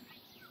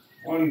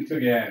 Once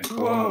again.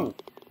 Whoa!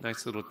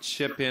 Nice little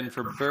chip in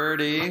for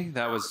birdie.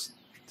 That was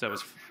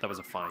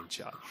a fine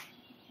shot.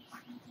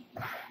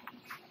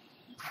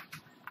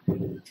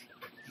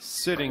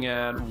 Sitting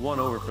at 1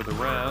 over for the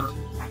round.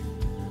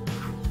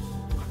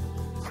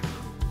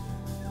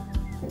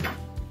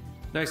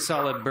 Nice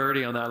solid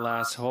birdie on that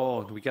last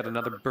hole. We got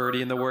another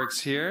birdie in the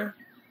works here.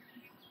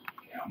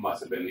 Yeah, it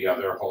must have been the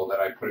other hole that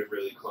I put it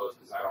really close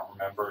because I don't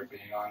remember it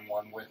being on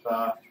one with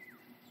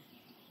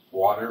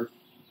water.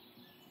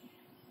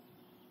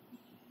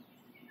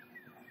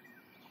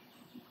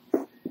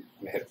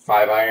 I'm gonna hit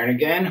 5-iron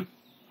again.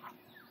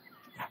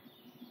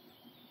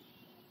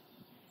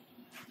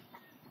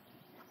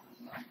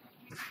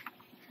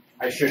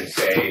 I should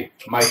say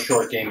my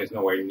short game is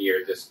nowhere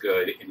near this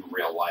good in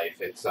real life.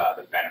 It's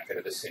the benefit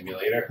of the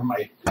simulator.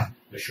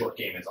 The short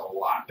game is a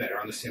lot better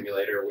on the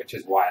simulator, which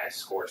is why I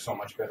score so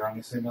much better on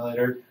the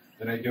simulator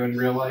than I do in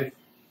real life.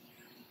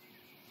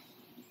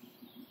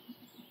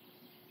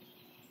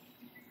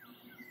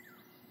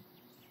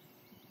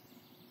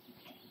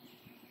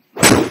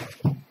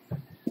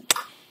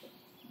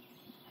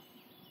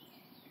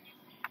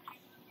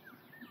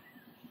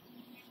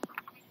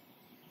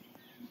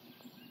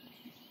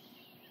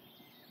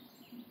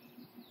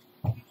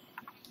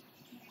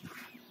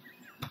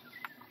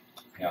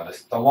 You know,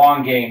 the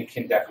long game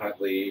can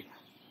definitely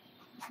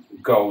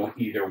go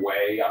either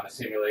way on the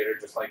simulator,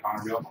 just like on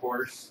a real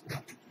course.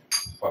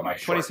 But my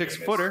short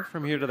 26-footer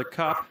from here to the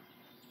cup.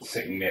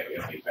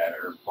 Significantly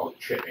better, both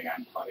chipping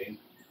and putting,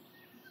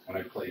 when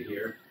I play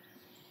here.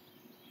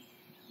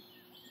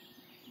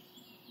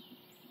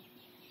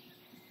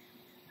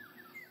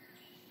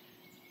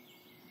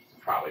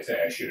 Probably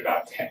say I shoot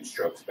about 10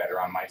 strokes better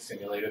on my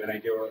simulator than I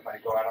do if I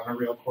go out on a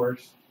real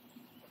course.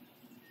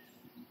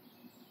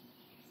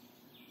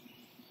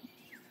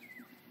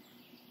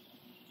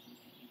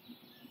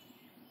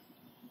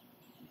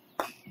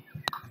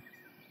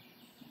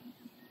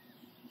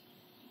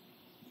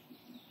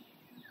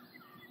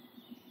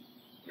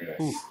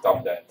 I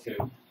stubbed that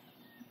too.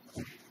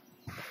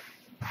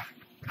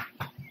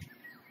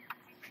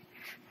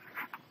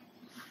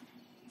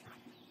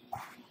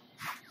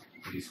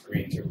 These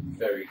greens are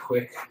very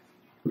quick.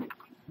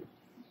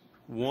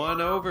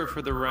 1 over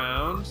for the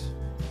round.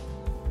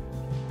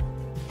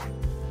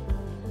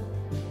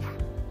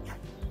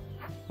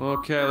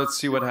 Okay, let's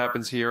see what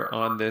happens here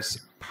on this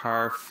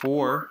par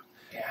 4.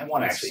 Yeah, I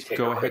want to actually take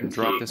go a ahead quick and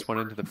drop peek. this one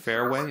into the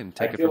fairway and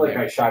take I it feel from like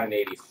there. I shot an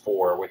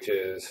 84, which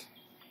is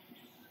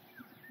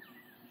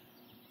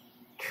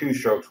 2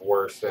 strokes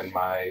worse than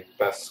my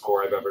best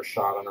score I've ever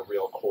shot on a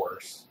real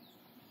course.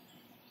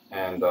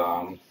 And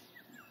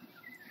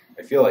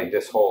I feel like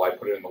this hole, I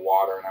put it in the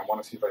water, and I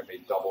want to see if I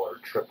made double or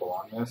triple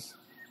on this.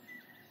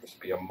 Just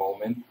be a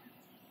moment.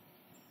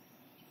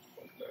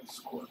 Look at that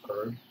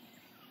scorecard.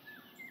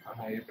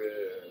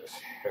 Ibis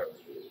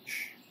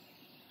Heritage.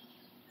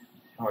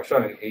 Oh, I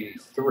shot an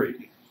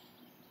 83.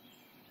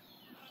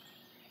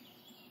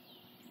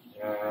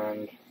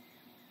 And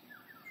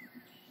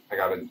I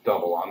got a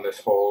double on this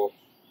hole,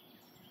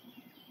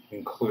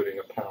 including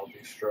a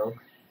penalty stroke.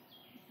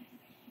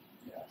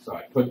 Yeah, so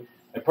I put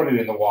it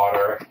in the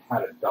water,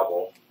 had a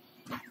double.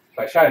 So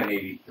I shot an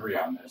 83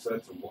 on this. So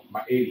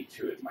my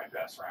 82 is my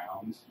best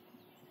round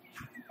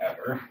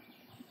ever.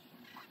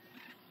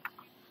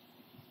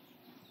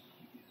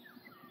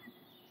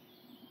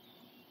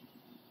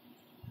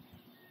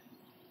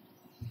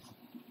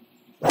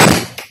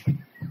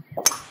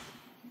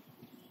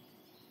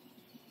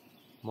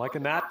 I'm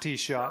liking that tee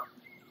shot.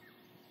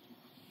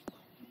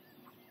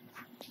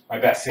 My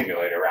best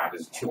simulator round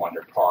is 2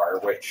 under par,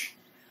 which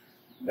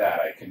that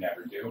I can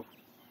never do.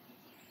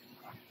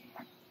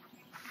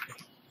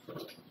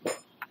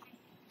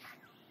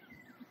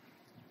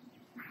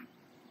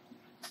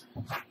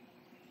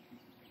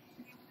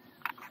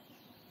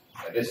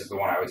 This is the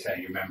one I was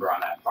saying, you remember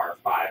on that par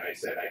 5, I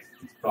said I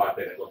thought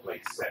that it looked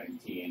like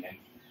 17. And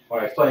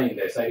when I was playing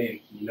this, I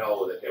didn't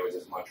know that there was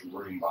as much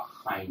room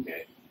behind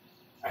it.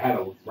 I had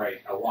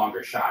a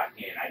longer shot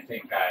in. I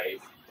think I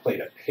played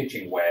a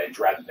pitching wedge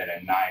rather than a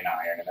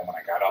 9-iron. And then when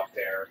I got up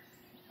there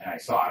and I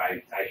saw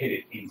it, I hit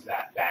it into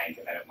that bank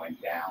and then it went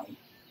down.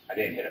 I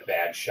didn't hit a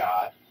bad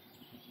shot.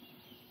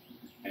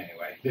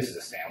 Anyway, this is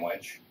a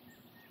sandwich.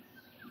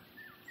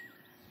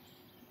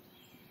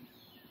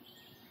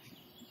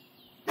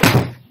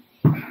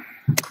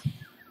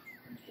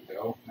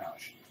 Go. No, it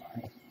should be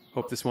fine.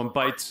 Hope this one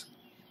bites.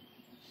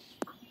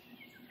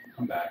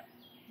 Come back.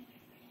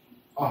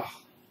 Oh,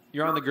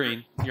 You're on the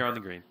green. You're on the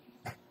green.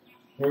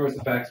 where was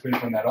the backspin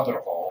from that other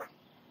hole?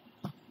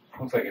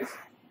 Looks like it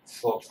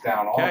slopes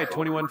down Okay, also.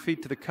 21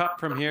 feet to the cup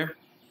from here.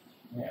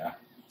 Yeah.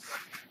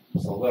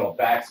 Just a little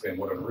backspin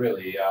would have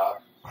really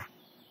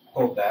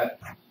pulled that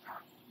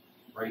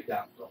right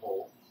down to the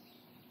hole.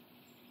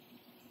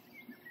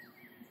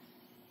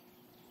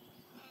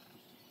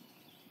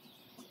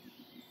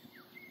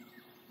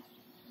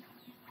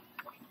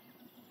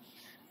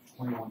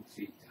 "21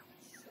 feet down.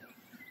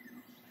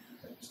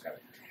 I just got a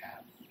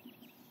tap.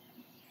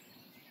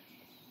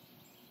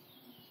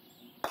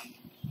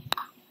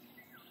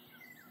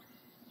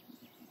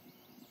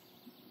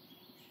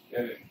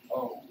 Get it.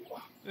 Oh.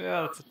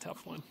 Yeah, that's a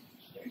tough one.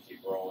 Just gonna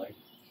keep rolling.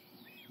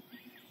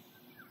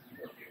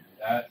 We'll do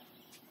that.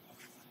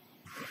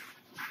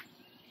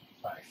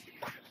 5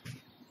 feet.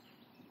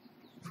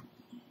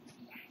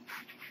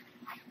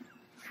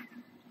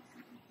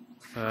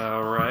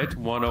 All right,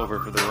 1 over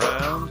for the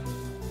round.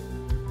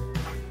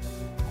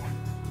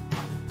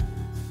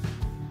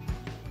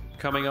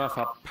 Coming off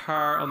a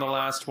par on the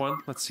last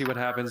one. Let's see what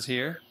happens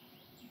here.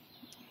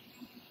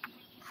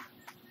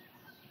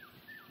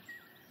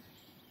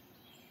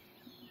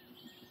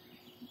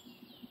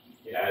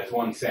 Yeah, that's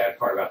one sad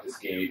part about this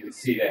game. You can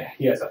see that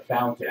he has a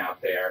fountain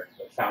out there.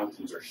 The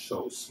fountains are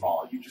so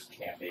small, you just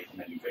can't make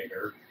them any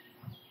bigger.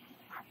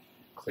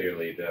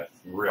 Clearly, the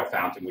real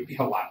fountain would be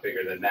a lot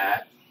bigger than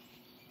that.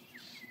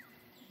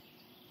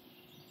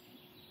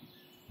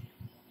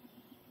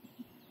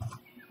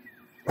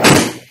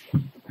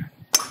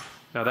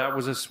 Now that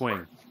was a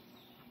swing.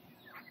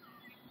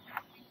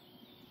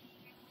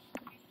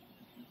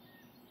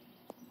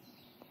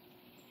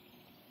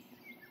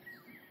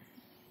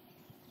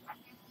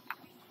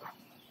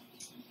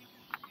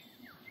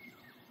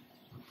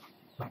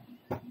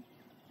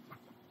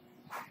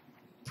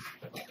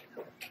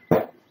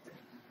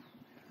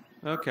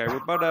 Okay, we're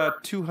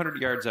about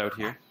 200 yards out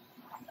here.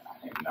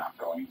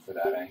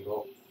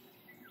 angle.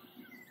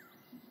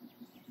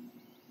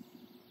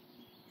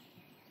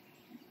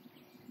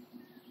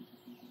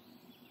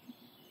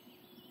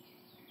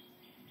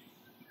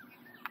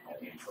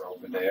 Aim for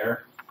over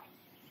there.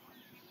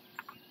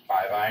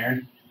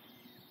 5-iron.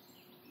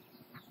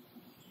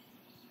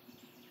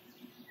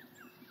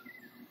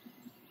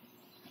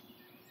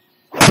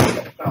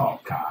 Oh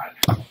God!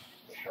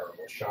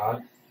 Terrible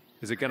shot.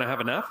 Is it going to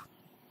have enough?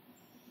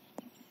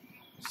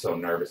 So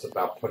nervous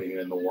about putting it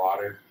in the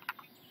water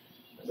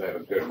because I have a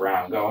good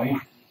round going.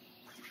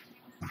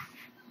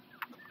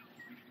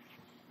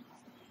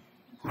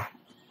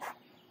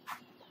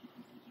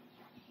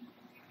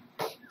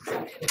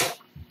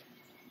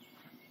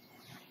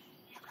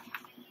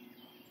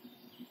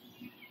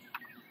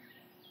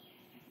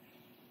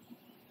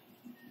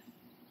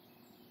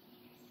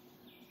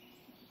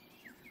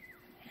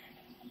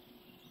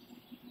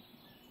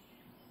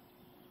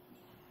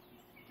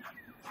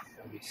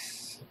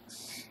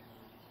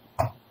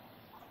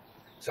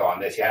 So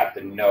on this, you have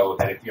to know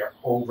that if you're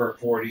over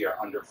 40 or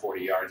under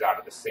 40 yards out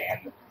of the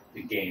sand,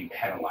 the game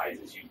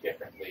penalizes you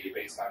differently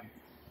based on,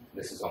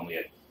 this is only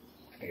I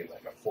think it's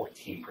like a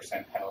 14%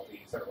 penalty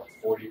instead of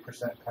a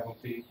 40%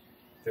 penalty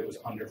if it was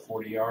under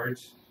 40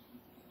 yards.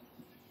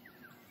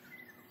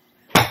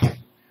 All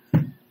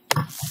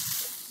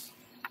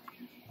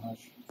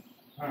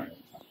right,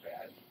 not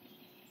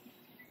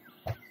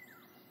bad.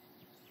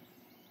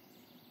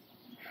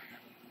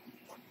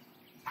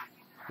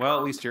 Well,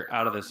 at least you're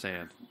out of the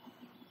sand.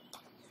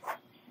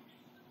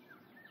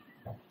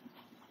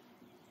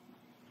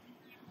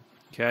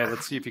 Okay,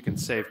 let's see if you can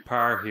save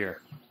par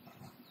here.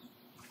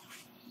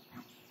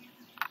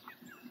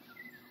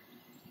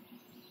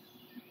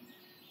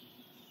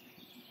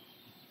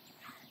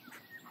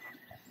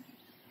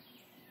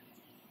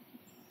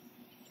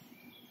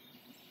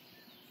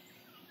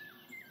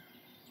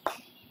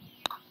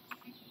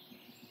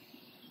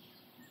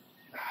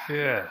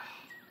 Yeah.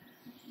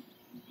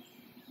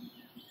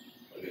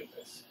 Look at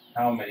this.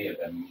 How many of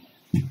them?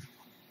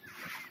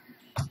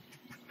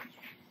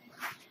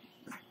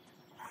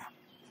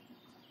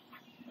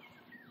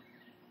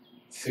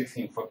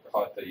 $16-foot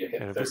putt that you hit.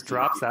 And if this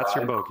drops, that's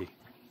your bogey.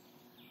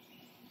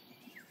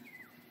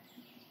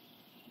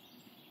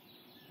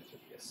 This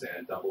would be a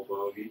sand double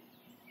bogey.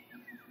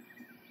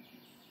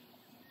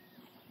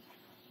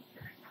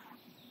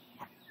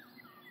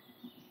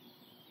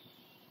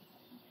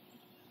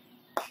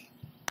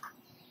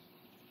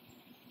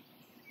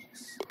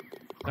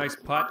 Nice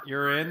putt.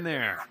 You're in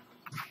there.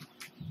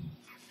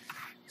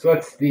 So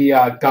that's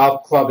the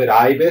golf club at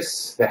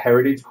Ibis, the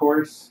Heritage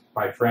Course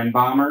by Friend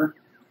Bomber.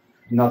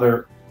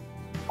 Another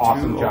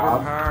awesome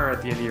job. Over par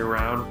at the end of your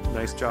round.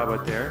 Nice job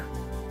out there.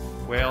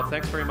 Well,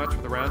 thanks very much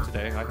for the round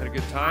today. I had a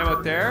good time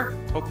out there.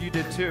 Hope you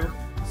did too.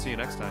 See you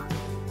next time.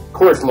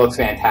 Course looks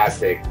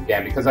fantastic.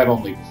 Again, because I've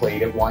only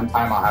played it one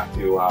time, I'll have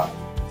to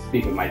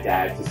speak with my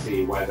dad to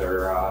see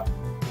whether,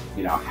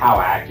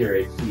 how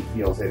accurate he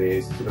feels it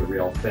is to the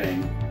real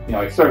thing.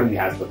 It certainly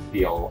has the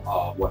feel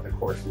of what the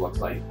course looks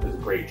like. Does a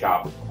great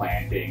job of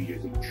planting,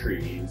 using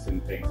trees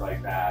and things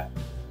like that.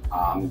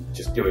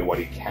 Just doing what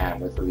he can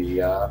with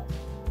the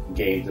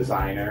game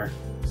designer.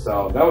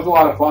 So that was a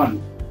lot of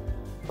fun.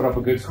 Put up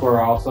a good score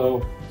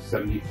also,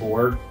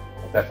 74.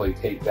 I'll definitely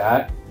take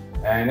that.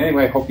 And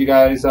anyway, hope you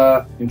guys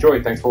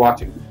enjoyed. Thanks for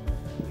watching.